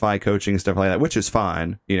Metafy coaching and stuff like that, which is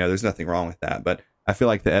fine. There's nothing wrong with that, but I feel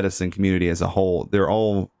like the Edison community as a whole, they're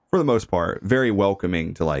all, for the most part, very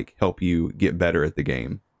welcoming to like help you get better at the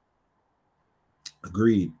game.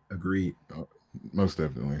 Agreed. Most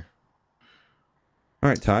definitely. All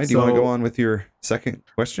right, Ty, do you want to go on with your second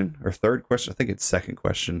question or third question? I think it's second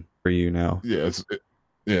question for you now. Yeah,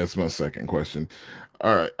 it's my second question.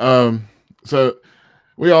 All right. So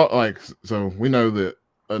we know that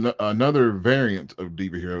another variant of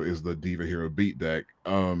Diva Hero is the Diva Hero Beat deck.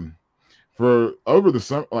 For over the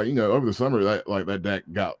summer, that deck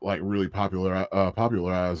got like really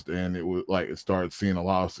popularized, and it started seeing a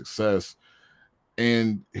lot of success.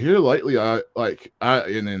 And here lately, and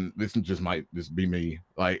then this might just be me.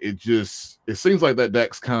 Like it seems like that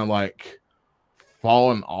deck's kind of like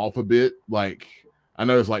fallen off a bit. Like I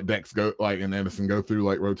noticed like decks go like in Edison go through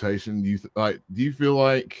like rotation. Do you feel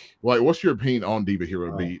like what's your opinion on Diva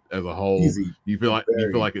Hero Beat as a whole? Easy. Do you feel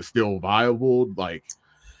like it's still viable?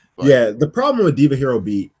 Yeah, the problem with Diva Hero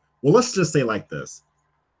Beat, well, let's just say like this.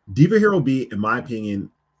 Diva Hero Beat, in my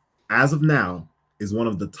opinion, as of now, is one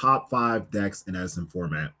of the top 5 decks in Edison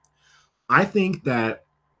format. I think that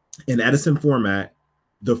in Edison format,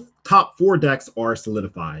 the top 4 decks are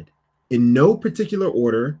solidified. In no particular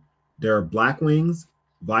order, there are Black Wings,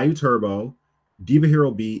 Vayu Turbo, Diva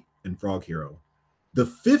Hero Beat, and Frog Hero. The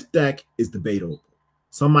 5th deck is debatable.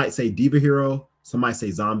 Some might say Diva Hero, some might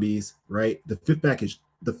say Zombies, right? The 5th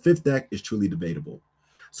deck is truly debatable.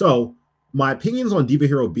 So my opinions on Diva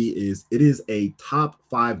Hero Beat is it is a top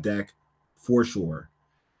 5 deck for sure.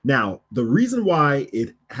 Now, the reason why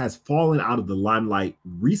it has fallen out of the limelight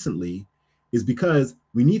recently is because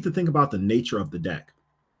we need to think about the nature of the deck.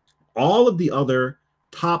 All of the other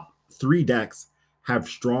top 3 decks have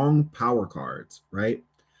strong power cards, right?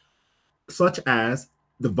 Such as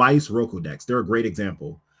the Vice Roku decks. They're a great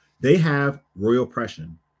example. They have Royal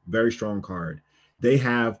Oppression, very strong card. They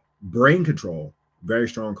have Brain Control, very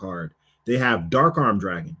strong card. They have Dark Arm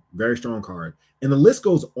Dragon, very strong card. And the list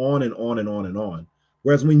goes on and on and on and on.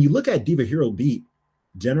 Whereas when you look at Diva Hero Beat,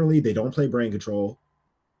 generally they don't play Brain Control.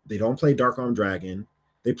 They don't play Dark Arm Dragon.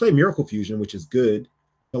 They play Miracle Fusion, which is good,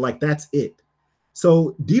 but like that's it.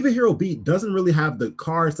 So Diva Hero Beat doesn't really have the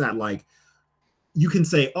cards that like you can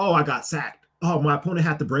say, oh, I got sacked. Oh, my opponent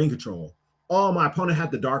had the Brain Control. Oh, my opponent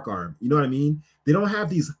had the Dark Arm. You know what I mean? They don't have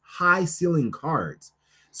these high ceiling cards.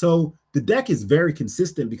 So the deck is very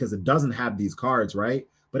consistent because it doesn't have these cards, right?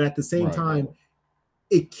 But at the same time,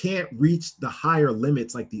 it can't reach the higher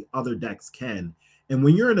limits like the other decks can. And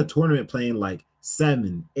when you're in a tournament playing like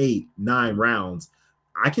 7, 8, 9 rounds,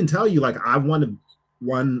 I can tell you like I won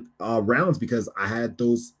rounds because I had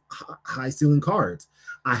those high ceiling cards.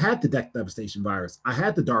 I had the Deck Devastation Virus. I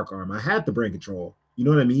had the Dark Arm. I had the Brain Control. You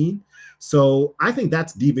know what I mean? So I think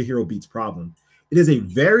that's Diva Hero Beat's problem. It is a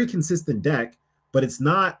very consistent deck, but it's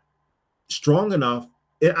not strong enough.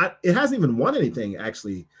 It hasn't even won anything,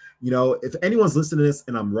 actually. If anyone's listening to this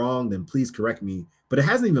and I'm wrong, then please correct me. But it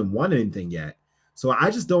hasn't even won anything yet. So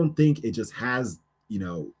I just don't think it just has,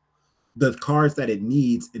 the cards that it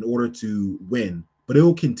needs in order to win. But it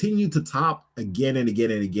will continue to top again and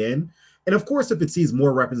again and again. And of course, if it sees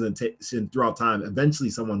more representation throughout time, eventually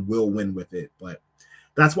someone will win with it. But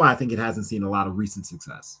that's why I think it hasn't seen a lot of recent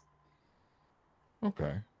success.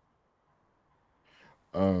 Okay.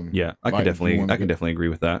 Yeah, I can definitely agree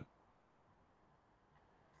with that.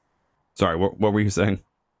 Sorry, what were you saying?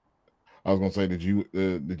 I was gonna say, did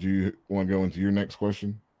you want to go into your next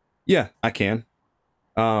question? Yeah, I can.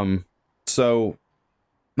 So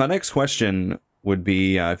my next question would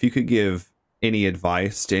be if you could give any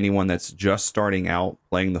advice to anyone that's just starting out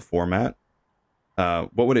playing the format,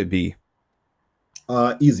 what would it be?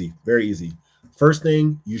 Easy, very easy. First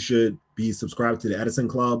thing, you should be subscribed to the Edison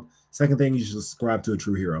Club. Second thing, you should subscribe to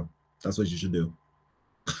ATrueHero. That's what you should do.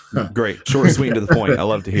 Great, short, sweet, and to the point. I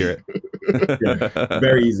love to hear it. Yeah,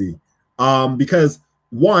 very easy. Because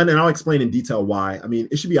one, and I'll explain in detail why. I mean,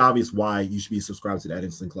 it should be obvious why you should be subscribed to the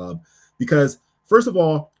Edison Club, because First of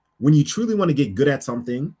all, when you truly want to get good at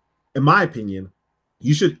something, in my opinion,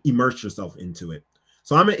 you should immerse yourself into it.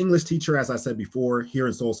 So I'm an English teacher, as I said before, here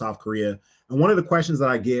in Seoul, South Korea. And one of the questions that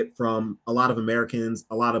I get from a lot of Americans,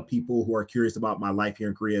 a lot of people who are curious about my life here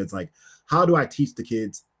in Korea, is like, how do I teach the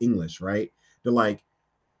kids English, right? They're like,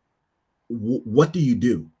 what do you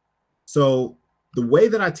do? So the way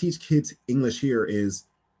that I teach kids English here is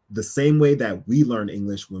the same way that we learned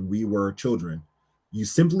English when we were children. You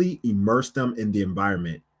simply immerse them in the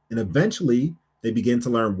environment, and eventually they begin to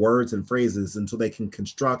learn words and phrases until they can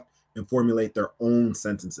construct and formulate their own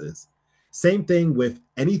sentences. Same thing with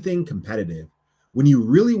anything competitive. When you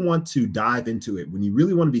really want to dive into it, when you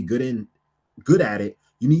really want to be good at it,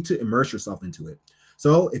 you need to immerse yourself into it.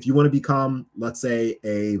 So if you want to become, let's say,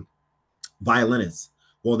 a violinist,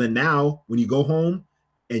 well, then now when you go home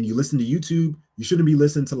and you listen to YouTube, you shouldn't be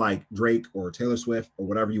listening to like Drake or Taylor Swift or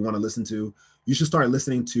whatever you want to listen to. You should start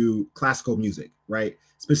listening to classical music, right?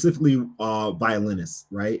 Specifically violinists,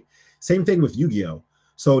 right? Same thing with Yu-Gi-Oh.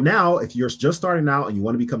 So now if you're just starting out and you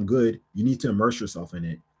want to become good, you need to immerse yourself in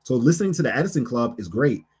it. So listening to the Edison Club is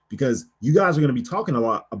great because you guys are going to be talking a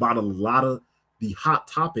lot about a lot of the hot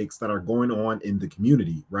topics that are going on in the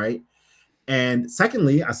community, right? And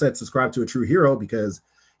secondly, I said subscribe to ATrueHero because,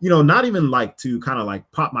 not even like to kind of like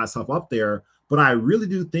pop myself up there, but I really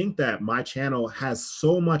do think that my channel has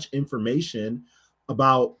so much information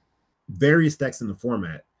about various decks in the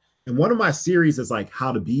format. And one of my series is like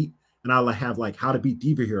how to beat, and I'll have like how to beat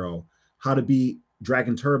Diva Hero, how to beat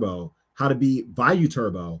Dragon Turbo, how to beat Vayu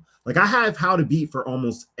Turbo. Like I have how to beat for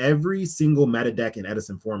almost every single meta deck in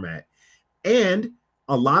Edison format. And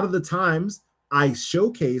a lot of the times I not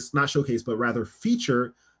showcase, but rather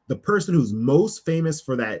feature the person who's most famous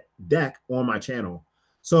for that deck on my channel.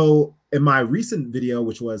 So in my recent video,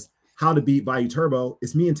 which was how to beat Vayu Turbo,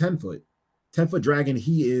 it's me and 10-Foot. 10-Foot Dragon,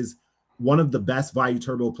 he is one of the best Vayu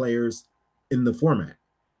Turbo players in the format.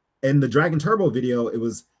 In the Dragon Turbo video, it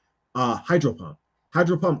was Hydro Pump.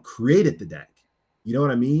 Hydro Pump created the deck. You know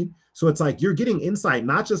what I mean? So it's like you're getting insight,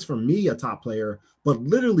 not just from me, a top player, but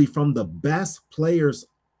literally from the best players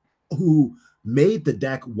who made the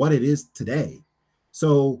deck what it is today.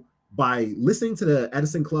 So by listening to the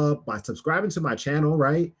Edison Club, by subscribing to my channel,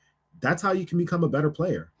 right? That's how you can become a better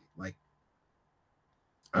player. Like,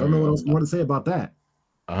 I don't know what else you want to say about that.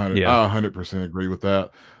 I 100% agree with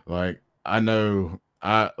that. Like, I know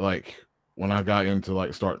I like when I got into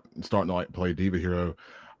like starting to like play Diva Hero,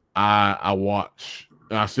 I watch.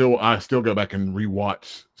 I still go back and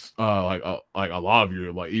rewatch like a lot of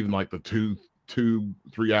your like even like the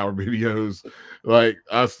 2-3 hour videos. Like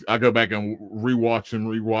I go back and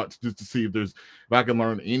rewatch just to see if I can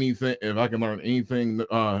learn anything,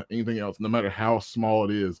 anything else, no matter how small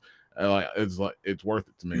it is. It's worth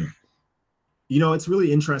it to me. It's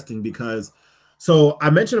really interesting because so I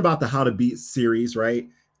mentioned about the How to Beat series, right?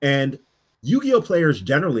 And Yu-Gi-Oh players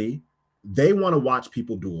generally, they want to watch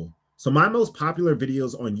people duel. So my most popular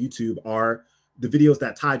videos on YouTube are the videos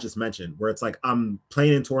that Ty just mentioned, where it's like I'm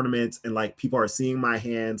playing in tournaments and like people are seeing my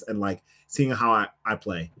hands and like seeing how I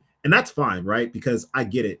play. And that's fine, right? Because I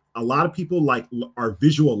get it. A lot of people like are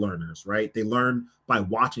visual learners, right? They learn by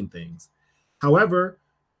watching things. However,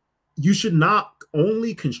 you should not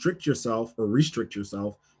only constrict yourself or restrict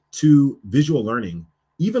yourself to visual learning.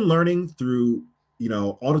 Even learning through,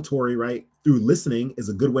 auditory, right? Through listening is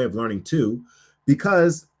a good way of learning too,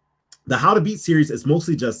 because the How to Beat series is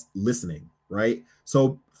mostly just listening, right?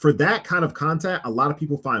 So for that kind of content, a lot of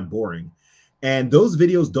people find boring. And those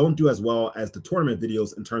videos don't do as well as the tournament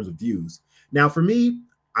videos in terms of views. Now, for me,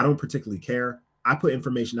 I don't particularly care. I put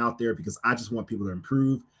information out there because I just want people to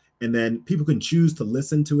improve. And then people can choose to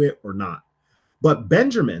listen to it or not. But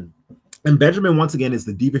Benjamin once again is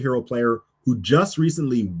the Diva Hero player who just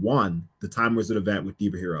recently won the Time Wizard event with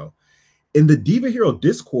Diva Hero. In the Diva Hero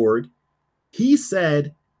Discord, he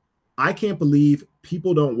said, I can't believe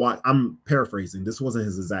people don't watch. I'm paraphrasing. This wasn't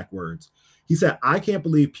his exact words. He said, I can't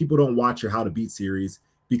believe people don't watch your How to Beat series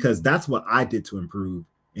because that's what I did to improve.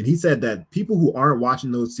 And he said that people who aren't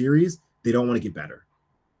watching those series, they don't want to get better.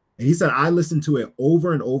 And he said, I listened to it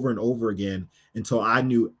over and over and over again until I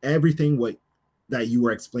knew everything that you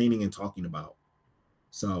were explaining and talking about.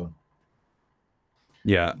 So.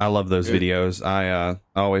 Yeah, I love those videos. I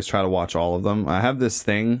always try to watch all of them. I have this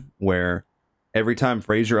thing where every time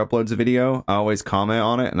Fraser uploads a video, I always comment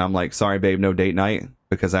on it, and I'm like, sorry, babe, no date night,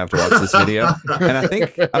 because I have to watch this video. And I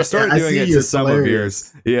think I've started doing it to some of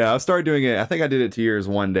yours. Yeah, I've started doing it. I think I did it to yours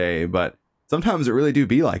one day, but sometimes it really do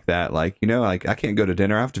be like that. Like, like I can't go to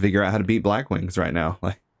dinner. I have to figure out how to beat Black Wings right now.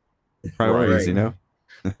 Like, priorities,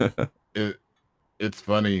 It's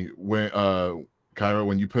funny when Kyra,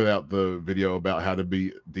 when you put out the video about how to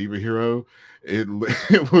beat Diva Hero, it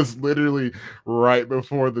was literally right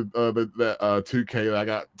before the 2K that I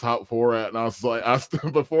got top 4 at, and I was like,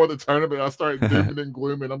 before the tournament, I started dooming and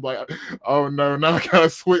glooming. I'm like, oh no, now I gotta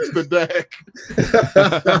switch the deck.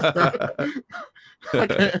 I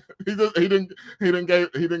can't. He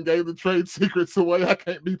didn't gave the trade secrets away. I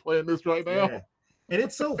can't be playing this right now. Yeah. And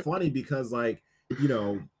it's so funny because, like, you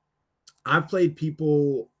know, I've played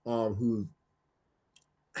people who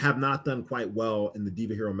have not done quite well in the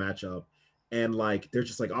Diva Hero matchup, and like they're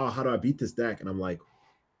just like, oh, how do I beat this deck? And I'm like,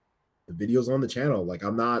 the video's on the channel. Like,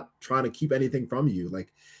 I'm not trying to keep anything from you.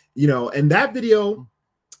 Like, you know, and that video,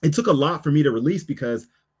 it took a lot for me to release because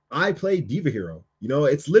I played Diva Hero. You know,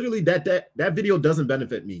 it's literally that video doesn't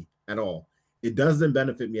benefit me at all. It doesn't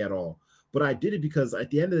benefit me at all. But I did it because at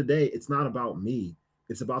the end of the day, it's not about me.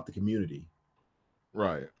 It's about the community.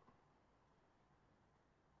 Right.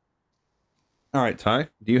 All right, Ty,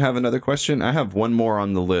 do you have another question? I have one more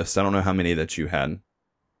on the list. I don't know how many that you had.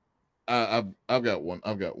 I've got one.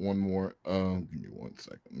 I've got one more. Give me 1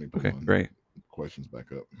 second. Let me put Okay, great. questions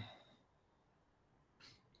back up.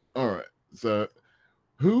 All right. So,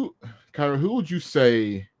 Kyra, who would you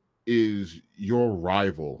say is your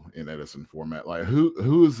rival in Edison format? Like,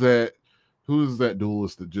 who is that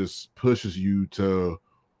duelist that just pushes you to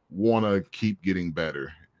want to keep getting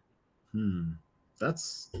better?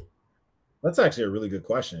 That's actually a really good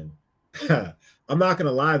question. I'm not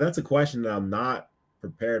gonna lie, that's a question that I'm not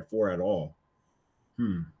prepared for at all.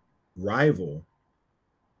 Rival.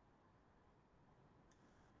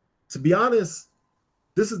 To be honest,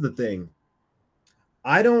 this is the thing.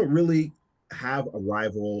 I don't really have a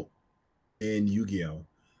rival in Yu-Gi-Oh.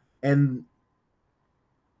 And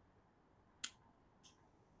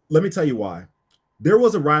let me tell you why. There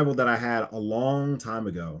was a rival that I had a long time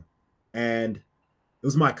ago, and it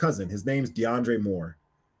was my cousin. His name's DeAndre Moore.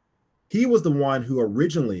 He was the one who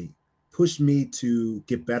originally pushed me to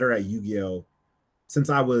get better at Yu-Gi-Oh since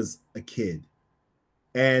I was a kid.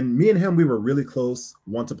 And me and him, we were really close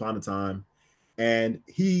once upon a time. And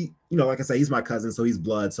he, you know, like I said, he's my cousin, so he's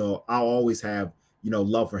blood. So I'll always have, you know,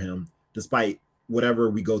 love for him, despite whatever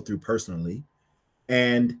we go through personally.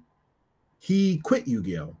 And he quit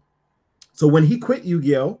Yu-Gi-Oh. So when he quit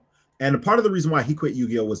Yu-Gi-Oh, and part of the reason why he quit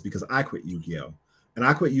Yu-Gi-Oh was because I quit Yu-Gi-Oh. And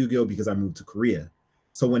I quit Yu-Gi-Oh because I moved to Korea.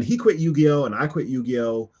 So when he quit Yu-Gi-Oh and I quit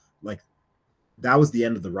Yu-Gi-Oh, like that was the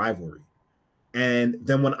end of the rivalry. And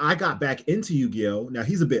then when I got back into Yu-Gi-Oh, now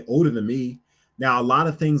he's a bit older than me. Now a lot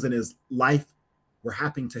of things in his life were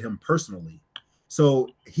happening to him personally. So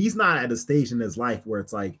he's not at a stage in his life where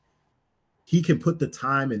it's like he can put the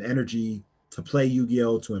time and energy to play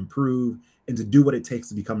Yu-Gi-Oh, to improve, and to do what it takes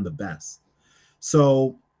to become the best.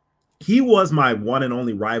 So he was my one and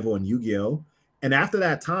only rival in Yu-Gi-Oh. And after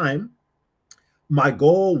that time, my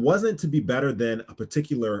goal wasn't to be better than a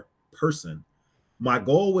particular person. My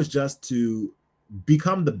goal was just to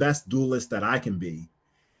become the best duelist that I can be.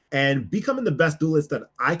 And becoming the best duelist that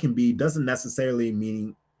I can be doesn't necessarily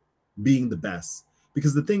mean being the best.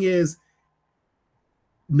 Because the thing is,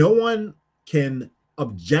 no one can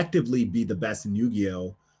objectively be the best in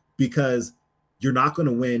Yu-Gi-Oh because you're not going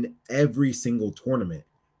to win every single tournament.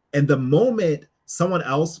 And the moment someone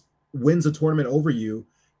else wins a tournament over you,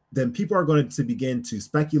 then people are going to begin to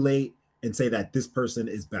speculate and say that this person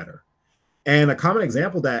is better. And a common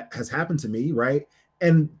example that has happened to me, right?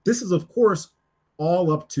 And this is, of course,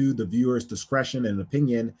 all up to the viewer's discretion and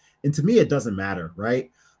opinion. And to me, it doesn't matter, right?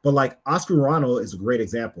 But like Oscar Rano is a great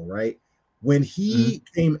example, right? When he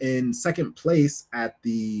came in second place at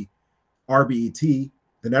the RBET,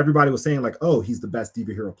 then everybody was saying like, oh, he's the best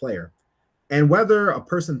Diva Hero player. And whether a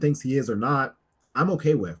person thinks he is or not, I'm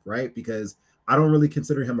okay with, right? Because I don't really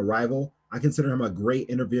consider him a rival. I consider him a great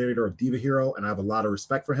innovator of Diva Hero, and I have a lot of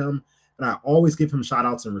respect for him. And I always give him shout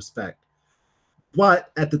outs and respect.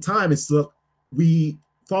 But at the time, it's still, we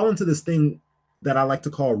fall into this thing that I like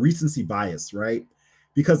to call recency bias, right?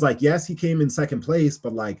 Because like, yes, he came in second place,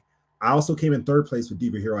 but like I also came in third place with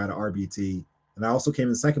Diva Hero at a RBT, and I also came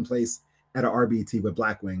in second place at a RBT with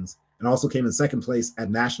Black Wings, and I also came in second place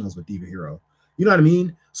at Nationals with Diva Hero. You know what I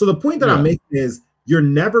mean? So the point that I'm making is you're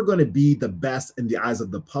never going to be the best in the eyes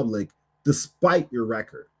of the public, despite your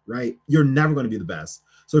record, right? You're never going to be the best.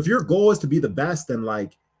 So if your goal is to be the best, then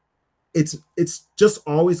like it's just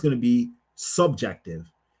always going to be subjective.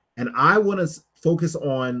 And I want to focus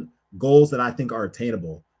on goals that I think are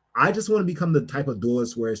attainable. I just want to become the type of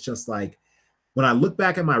duelist where it's just like when I look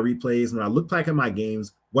back at my replays, when I look back at my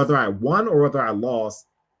games, whether I won or whether I lost,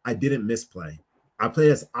 I didn't misplay. I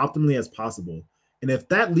played as optimally as possible. And if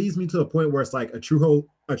that leads me to a point where it's like a true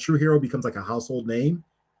hero becomes like a household name,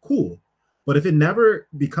 cool. But if it never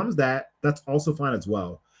becomes that, that's also fine as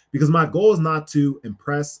well. Because my goal is not to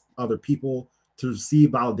impress other people, to receive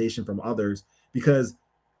validation from others, because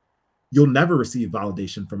you'll never receive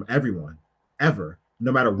validation from everyone, ever,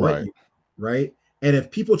 no matter what Right. you, right? And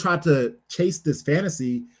if people try to chase this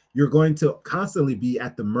fantasy, you're going to constantly be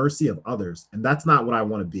at the mercy of others. And that's not what I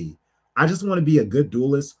want to be. I just want to be a good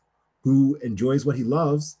duelist who enjoys what he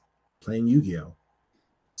loves, playing Yu-Gi-Oh.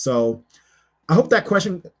 So I hope that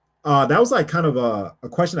question, that was like kind of a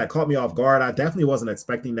question that caught me off guard. I definitely wasn't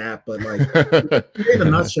expecting that, but like in a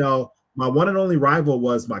nutshell, my one and only rival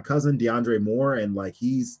was my cousin DeAndre Moore, and like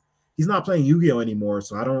he's not playing Yu-Gi-Oh anymore,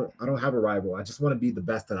 so I don't have a rival. I just want to be the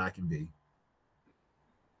best that I can be.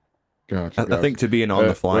 Gotcha, I think gotcha. to be an on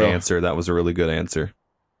the fly Well, answer, that was a really good answer.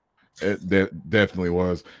 it definitely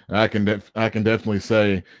was. And I can definitely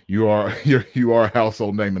say you are you are a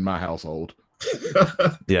household name in my household.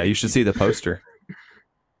 Yeah, you should see the poster.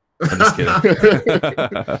 I'm just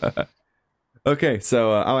kidding. Okay,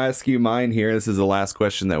 so I'll ask you mine here. This is the last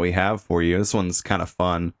question that we have for you. This one's kind of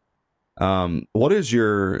fun. What is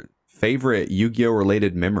your favorite Yu-Gi-Oh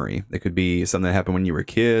related memory? It could be something that happened when you were a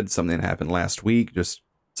kid, something that happened last week, just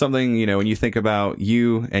something, you know, when you think about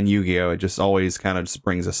you and Yu-Gi-Oh, it just always kind of just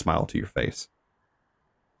brings a smile to your face.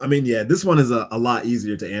 I mean, yeah, this one is a lot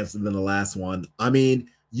easier to answer than the last one. I mean,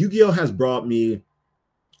 Yu-Gi-Oh has brought me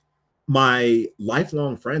my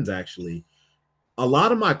lifelong friends, actually. A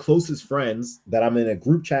lot of my closest friends that I'm in a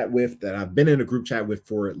group chat with, that I've been in a group chat with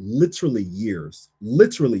for literally years,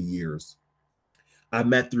 I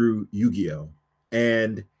met through Yu-Gi-Oh.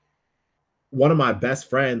 And one of my best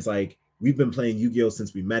friends, like we've been playing Yu-Gi-Oh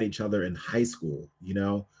since we met each other in high school, you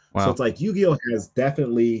know? So Wow. it's like Yu-Gi-Oh has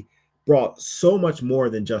definitely brought so much more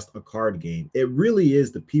than just a card game. It really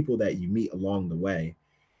is the people that you meet along the way.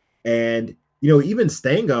 And even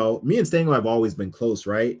Stango, me and Stango have always been close,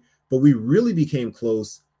 right? But we really became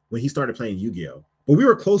close when he started playing Yu-Gi-Oh. But we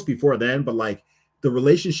were close before then, but like the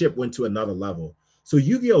relationship went to another level. So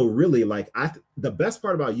Yu-Gi-Oh really, like, the best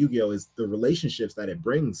part about Yu-Gi-Oh is the relationships that it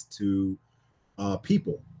brings to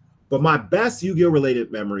people. But my best Yu-Gi-Oh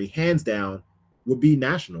related memory, hands down, would be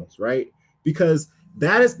Nationals, right? Because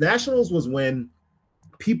that is Nationals was when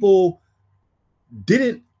people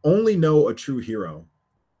didn't only know a true hero.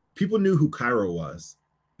 People knew who Cairo was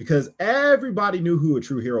because everybody knew who a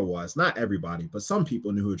true hero was. Not everybody, but some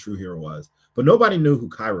people knew who a true hero was, but nobody knew who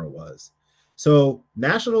Cairo was. So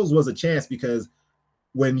Nationals was a chance because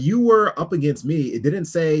when you were up against me, it didn't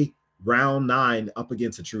say round 9 up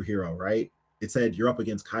against a true hero, right? It said you're up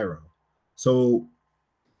against Cairo. So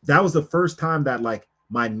that was the first time that like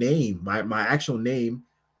my name, my actual name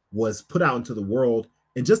was put out into the world,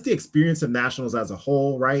 and just the experience of Nationals as a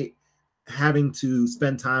whole, right? Having to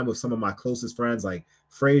spend time with some of my closest friends like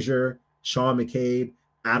Frazier, Sean McCabe,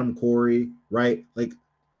 Adam Corey, right? Like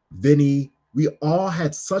Vinny, we all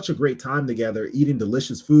had such a great time together, eating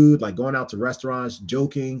delicious food, like going out to restaurants,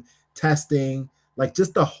 joking, testing, like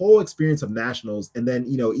just the whole experience of Nationals. And then,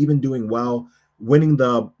 even doing well, winning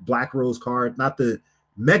the Black Rose card, not the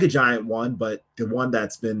Mega Giant one, but the one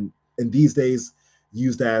that's been in these days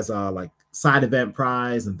used as like side event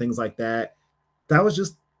prize and things like that. That was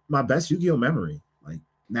just my best Yu-Gi-Oh memory, like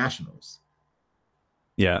Nationals.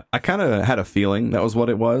 Yeah, I kind of had a feeling that was what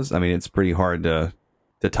it was. I mean, it's pretty hard to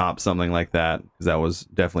top something like that because that was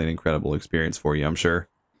definitely an incredible experience for you, I'm sure.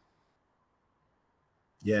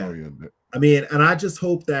 Yeah. Oh yeah. I mean, and I just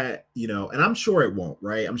hope that, and I'm sure it won't,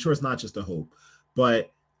 right? I'm sure it's not just a hope,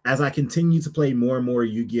 but as I continue to play more and more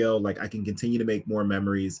Yu-Gi-Oh, like I can continue to make more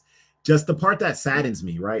memories. Just the part that saddens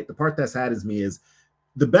me, right? The part that saddens me is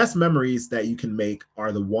the best memories that you can make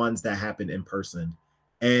are the ones that happen in person.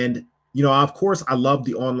 And, of course, I love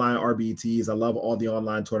the online RBTs. I love all the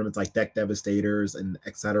online tournaments like Deck Devastators and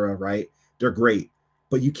etc. Right? They're great,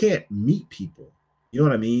 but you can't meet people. You know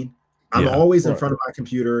what I mean? I'm Yeah. always in Right. front of my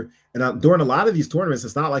computer, and during a lot of these tournaments,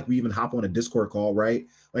 it's not like we even hop on a Discord call, right?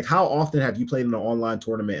 Like, how often have you played in an online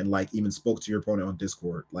tournament and like even spoke to your opponent on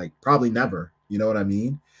Discord? Like, probably never. You know what I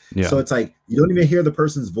mean? Yeah. So it's like you don't even hear the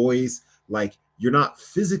person's voice. Like, you're not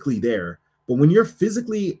physically there, but when you're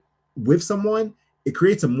physically with someone, it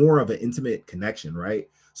creates a more of an intimate connection, right?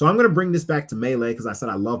 So I'm going to bring this back to Melee because I said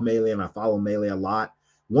I love Melee and I follow Melee a lot.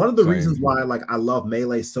 One of the Same. reasons why like I love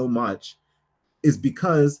Melee so much is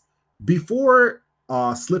because before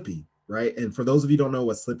Slippy, right? And for those of you who don't know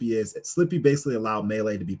what Slippy is, Slippy basically allowed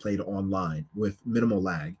Melee to be played online with minimal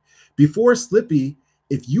lag. Before Slippy,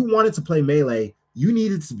 if you wanted to play Melee, you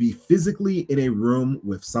needed to be physically in a room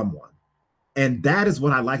with someone. And that is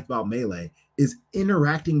what I liked about Melee is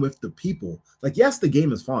interacting with the people. Like, yes, the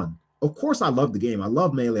game is fun. Of course, I love the game. I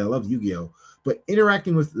love Melee. I love Yu-Gi-Oh. but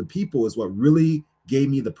interacting with the people is what really gave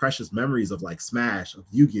me the precious memories of like Smash, of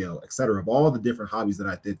Yu-Gi-Oh, etc., of all the different hobbies that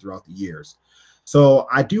I did throughout the years. So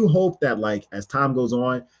I do hope that like as time goes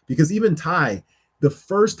on, because even Ty, the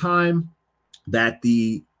first time that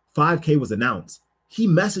the 5K was announced, he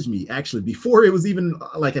messaged me actually before it was even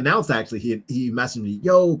like announced. Actually, he messaged me,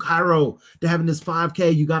 "Yo, Cairo, they're having this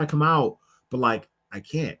 5K. You got to come out." But like, I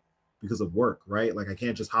can't because of work, right? Like, I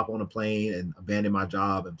can't just hop on a plane and abandon my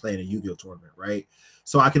job and play in a Yu-Gi-Oh tournament, right?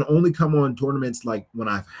 So I can only come on tournaments like when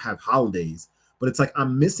I have holidays. But it's like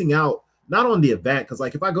I'm missing out not on the event, because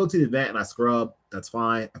like if I go to the event and I scrub, that's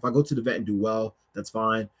fine. If I go to the event and do well, that's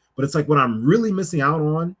fine. But it's like what I'm really missing out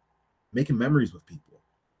on, making memories with people.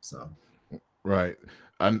 So Right.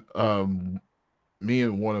 And me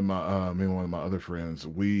and one of my other friends,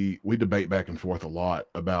 we debate back and forth a lot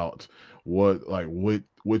about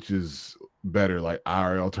which is better, like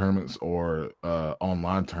IRL tournaments or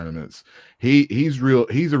online tournaments. He's a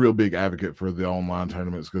real big advocate for the online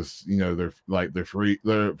tournaments because they're free.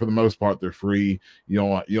 They're for the most part they're free. You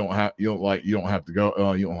don't have to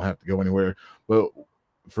go anywhere. But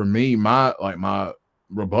for me, my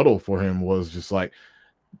rebuttal for him was just like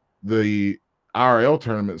the IRL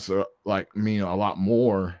tournaments like mean a lot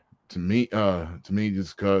more to me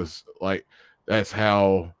just because like that's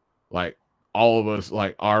how like all of us,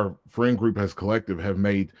 like our friend group as collective, have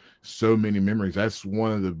made so many memories. That's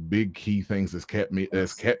one of the big key things that's kept me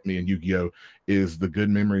in Yu-Gi-Oh is the good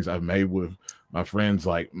memories I've made with my friends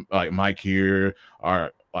like Mike here,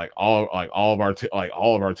 our like all of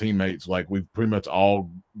our teammates. Like we've pretty much all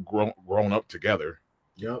grown up together.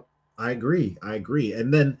 yep, I agree. I agree.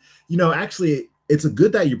 And then, actually, it's a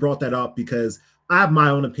good that you brought that up because I have my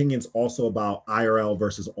own opinions also about IRL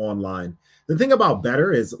versus online. The thing about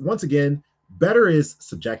better is, once again, better is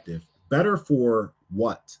subjective. Better for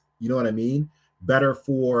what? You know what I mean? Better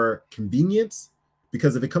for convenience.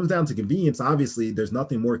 Because if it comes down to convenience, obviously, there's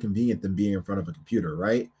nothing more convenient than being in front of a computer,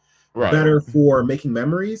 right? Right. Better for making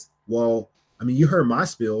memories. Well, I mean, you heard my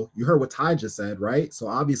spiel. You heard what Ty just said, right? So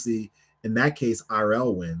obviously, in that case,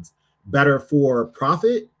 IRL wins. Better for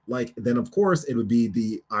profit, like then of course it would be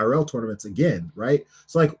the IRL tournaments again, right?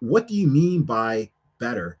 So like, what do you mean by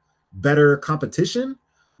better? Better competition?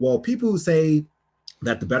 Well, people who say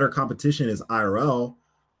that the better competition is IRL,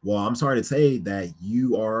 well, I'm sorry to say that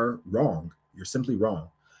you are wrong. You're simply wrong.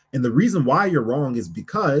 And the reason why you're wrong is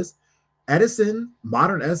because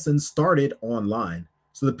modern Edison started online.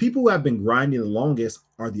 So the people who have been grinding the longest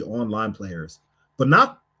are the online players. But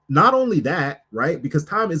not only that, right? Because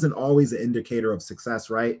time isn't always an indicator of success,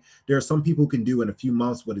 right? There are some people who can do in a few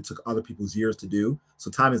months what it took other people's years to do.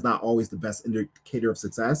 So time is not always the best indicator of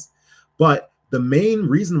success. But the main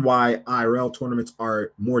reason why IRL tournaments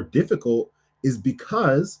are more difficult is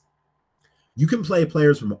because you can play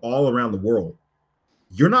players from all around the world.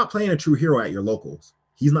 You're not playing a true hero at your locals.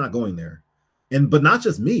 He's not going there. But not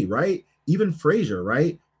just me, right? Even Frazier,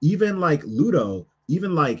 right? Even like Ludo,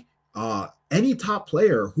 even like any top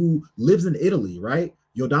player who lives in Italy, right?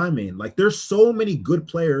 Yodaimane. Like there's so many good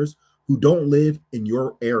players who don't live in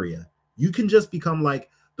your area. You can just become like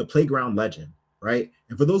the playground legend, right?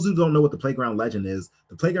 And for those who don't know what the playground legend is,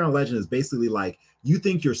 the playground legend is basically like you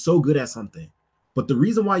think you're so good at something. But the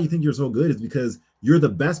reason why you think you're so good is because you're the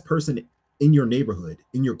best person in your neighborhood,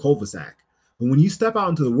 in your cul-de-sac. But when you step out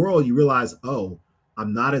into the world, you realize, oh,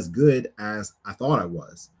 I'm not as good as I thought I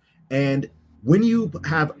was. And when you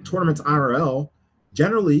have tournaments IRL,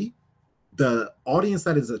 generally the audience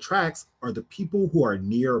that it attracts are the people who are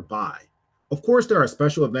nearby. Of course, there are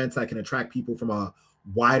special events that can attract people from a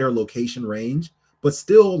wider location range, but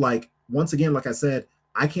still, like, once again, like I said,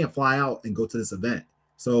 I can't fly out and go to this event.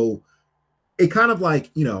 So it kind of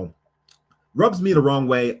like, rubs me the wrong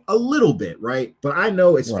way a little bit, right? But I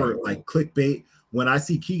know it's for like clickbait. When I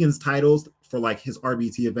see Keegan's titles for like his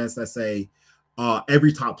RBT events that say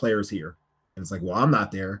every top player is here, and it's like, well, I'm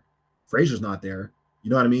not there, Frazier's not there, you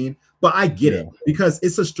know what I mean? But I get it because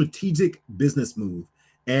it's a strategic business move.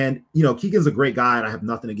 And Keegan's a great guy, and I have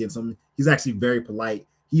nothing against him. He's actually very polite.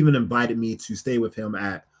 He even invited me to stay with him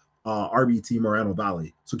at RBT Moreno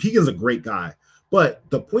Valley. So Keegan's a great guy. But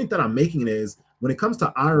the point that I'm making is when it comes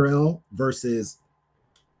to IRL versus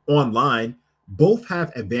online, both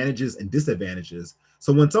have advantages and disadvantages.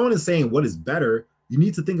 So when someone is saying what is better, you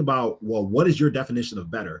need to think about, well, what is your definition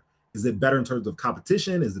of better? Is it better in terms of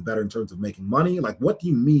competition? Is it better in terms of making money? Like, what do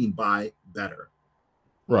you mean by better?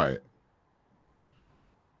 Right.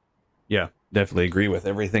 Yeah, definitely agree with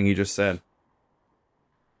everything you just said.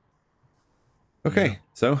 Okay,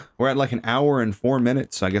 so we're at like an hour and 4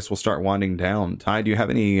 minutes. So I guess we'll start winding down. Ty, do you have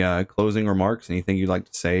any closing remarks? Anything you'd like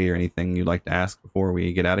to say or anything you'd like to ask before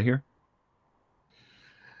we get out of here?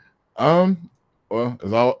 Well,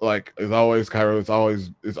 as always, Cairo. It's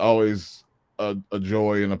always a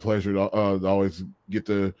joy and a pleasure to always get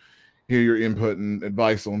to hear your input and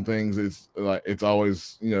advice on things. It's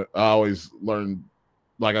always, I always learn.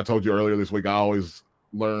 Like I told you earlier this week, I always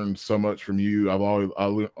learned so much from you.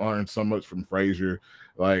 Learned so much from Frazier.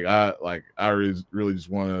 I really just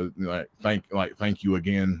want to thank you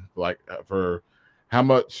again for how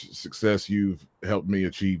much success you've helped me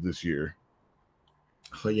achieve this year.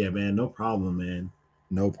 Oh yeah, man, no problem, man.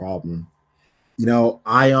 No problem.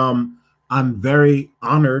 I'm very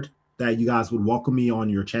honored that you guys would welcome me on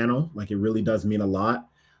your channel. Like, it really does mean a lot.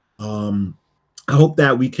 Um I hope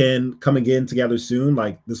that we can come again together soon.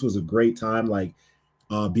 Like, this was a great time, like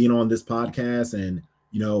being on this podcast. And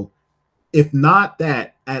if not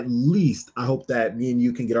that, at least I hope that me and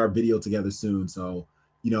you can get our video together soon. So,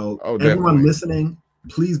 Oh, everyone definitely. listening,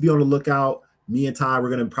 please be on the lookout. Me and Ty, we're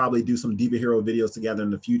gonna probably do some Diva Hero videos together in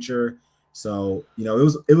the future. So,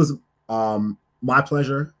 it was my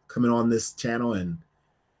pleasure coming on this channel, and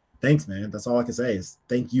thanks, man. That's all I can say is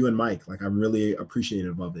thank you and Mike. Like, I'm really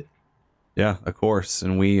appreciative of it. Yeah, of course.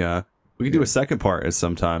 And we can do a second part at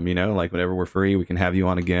some time, like whenever we're free, we can have you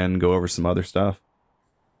on again, go over some other stuff.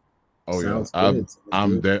 Oh Sounds yeah,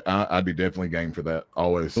 good. I'd be definitely game for that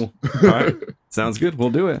always. Cool. All right. Sounds good. We'll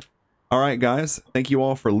do it. All right, guys. Thank you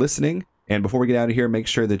all for listening. And before we get out of here, make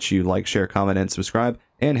sure that you like, share, comment, and subscribe,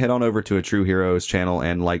 and head on over to ATrueHero's channel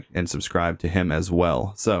and like and subscribe to him as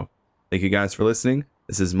well. So thank you guys for listening.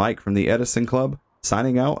 This is Mike from the Edison Club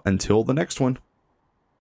signing out until the next one.